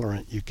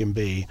tolerant you can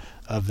be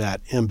of that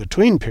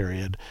in-between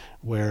period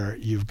where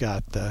you've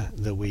got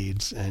the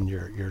weeds and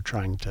you're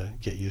trying to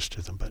get used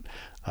to them. But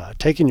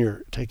taking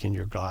your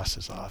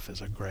glasses off is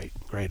a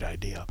great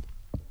idea.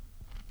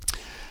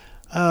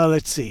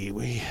 Let's see.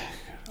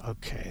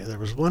 There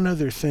was one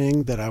other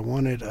thing that I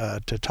wanted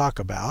to talk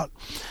about.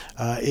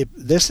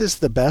 This is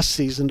the best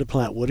season to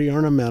plant woody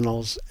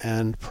ornamentals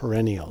and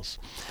perennials.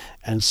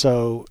 And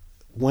so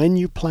when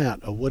you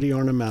plant a woody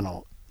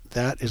ornamental,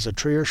 that is a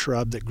tree or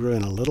shrub that grew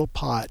in a little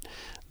pot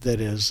that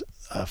is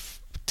a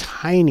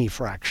tiny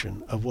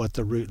fraction of what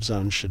the root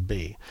zone should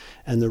be.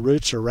 And the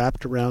roots are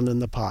wrapped around in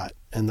the pot.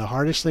 And the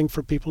hardest thing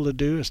for people to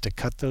do is to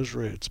cut those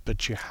roots,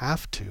 but you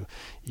have to.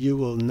 You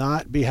will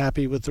not be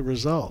happy with the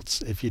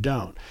results if you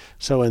don't.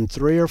 So in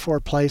 3 or 4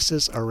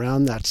 places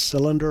around that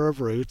cylinder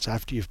of roots,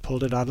 after you've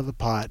pulled it out of the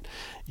pot,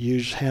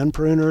 use hand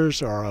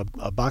pruners or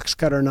a box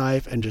cutter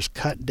knife and just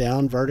cut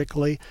down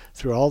vertically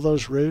through all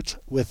those roots.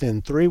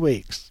 Within 3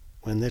 weeks,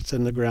 when it's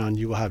in the ground,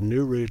 you will have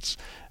new roots,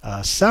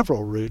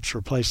 several roots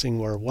replacing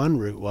where one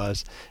root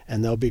was,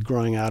 and they'll be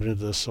growing out into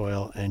the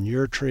soil, and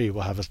your tree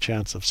will have a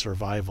chance of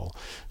survival.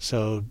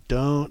 So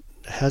don't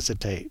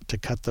hesitate to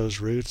cut those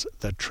roots.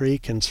 The tree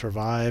can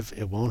survive.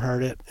 It won't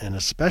hurt it, and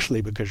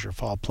especially because you're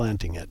fall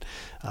planting it,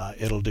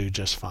 it'll do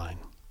just fine.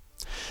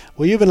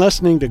 Well, you've been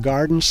listening to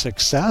Garden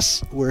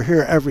Success. We're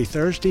here every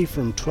Thursday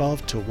from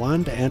 12 to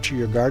 1 to answer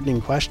your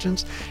gardening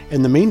questions.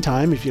 In the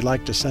meantime, if you'd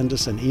like to send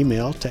us an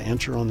email to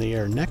answer on the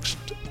air next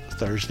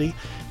Thursday,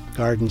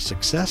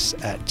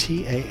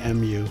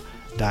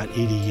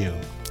 gardensuccess@tamu.edu.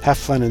 Have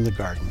fun in the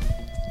garden.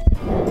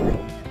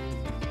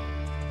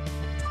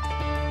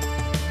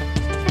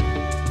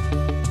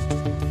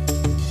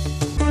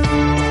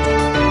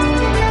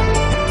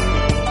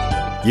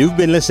 You've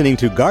been listening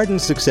to Garden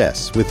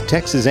Success with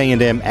Texas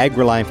A&M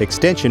AgriLife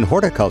Extension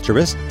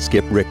horticulturist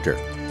Skip Richter.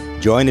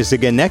 Join us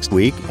again next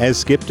week as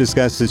Skip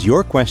discusses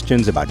your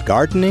questions about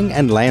gardening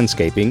and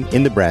landscaping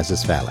in the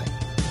Brazos Valley.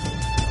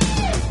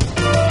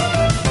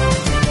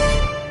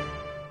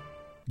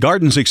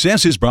 Garden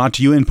Success is brought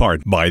to you in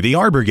part by the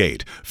Arbor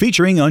Gate,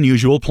 featuring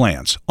unusual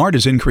plants,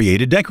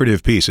 artisan-created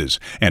decorative pieces,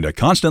 and a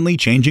constantly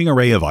changing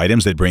array of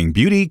items that bring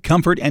beauty,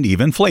 comfort, and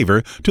even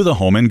flavor to the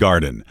home and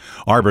garden.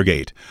 Arbor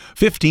Gate,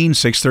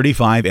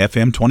 15635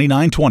 FM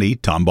 2920,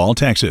 Tomball,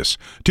 Texas,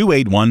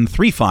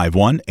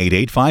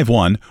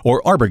 281-351-8851,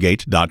 or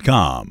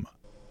arborgate.com.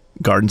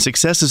 Garden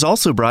Success is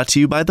also brought to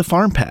you by the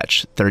Farm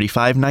Patch,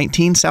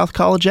 3519 South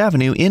College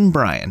Avenue in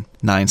Bryan,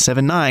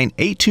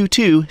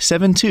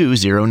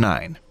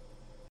 979-822-7209.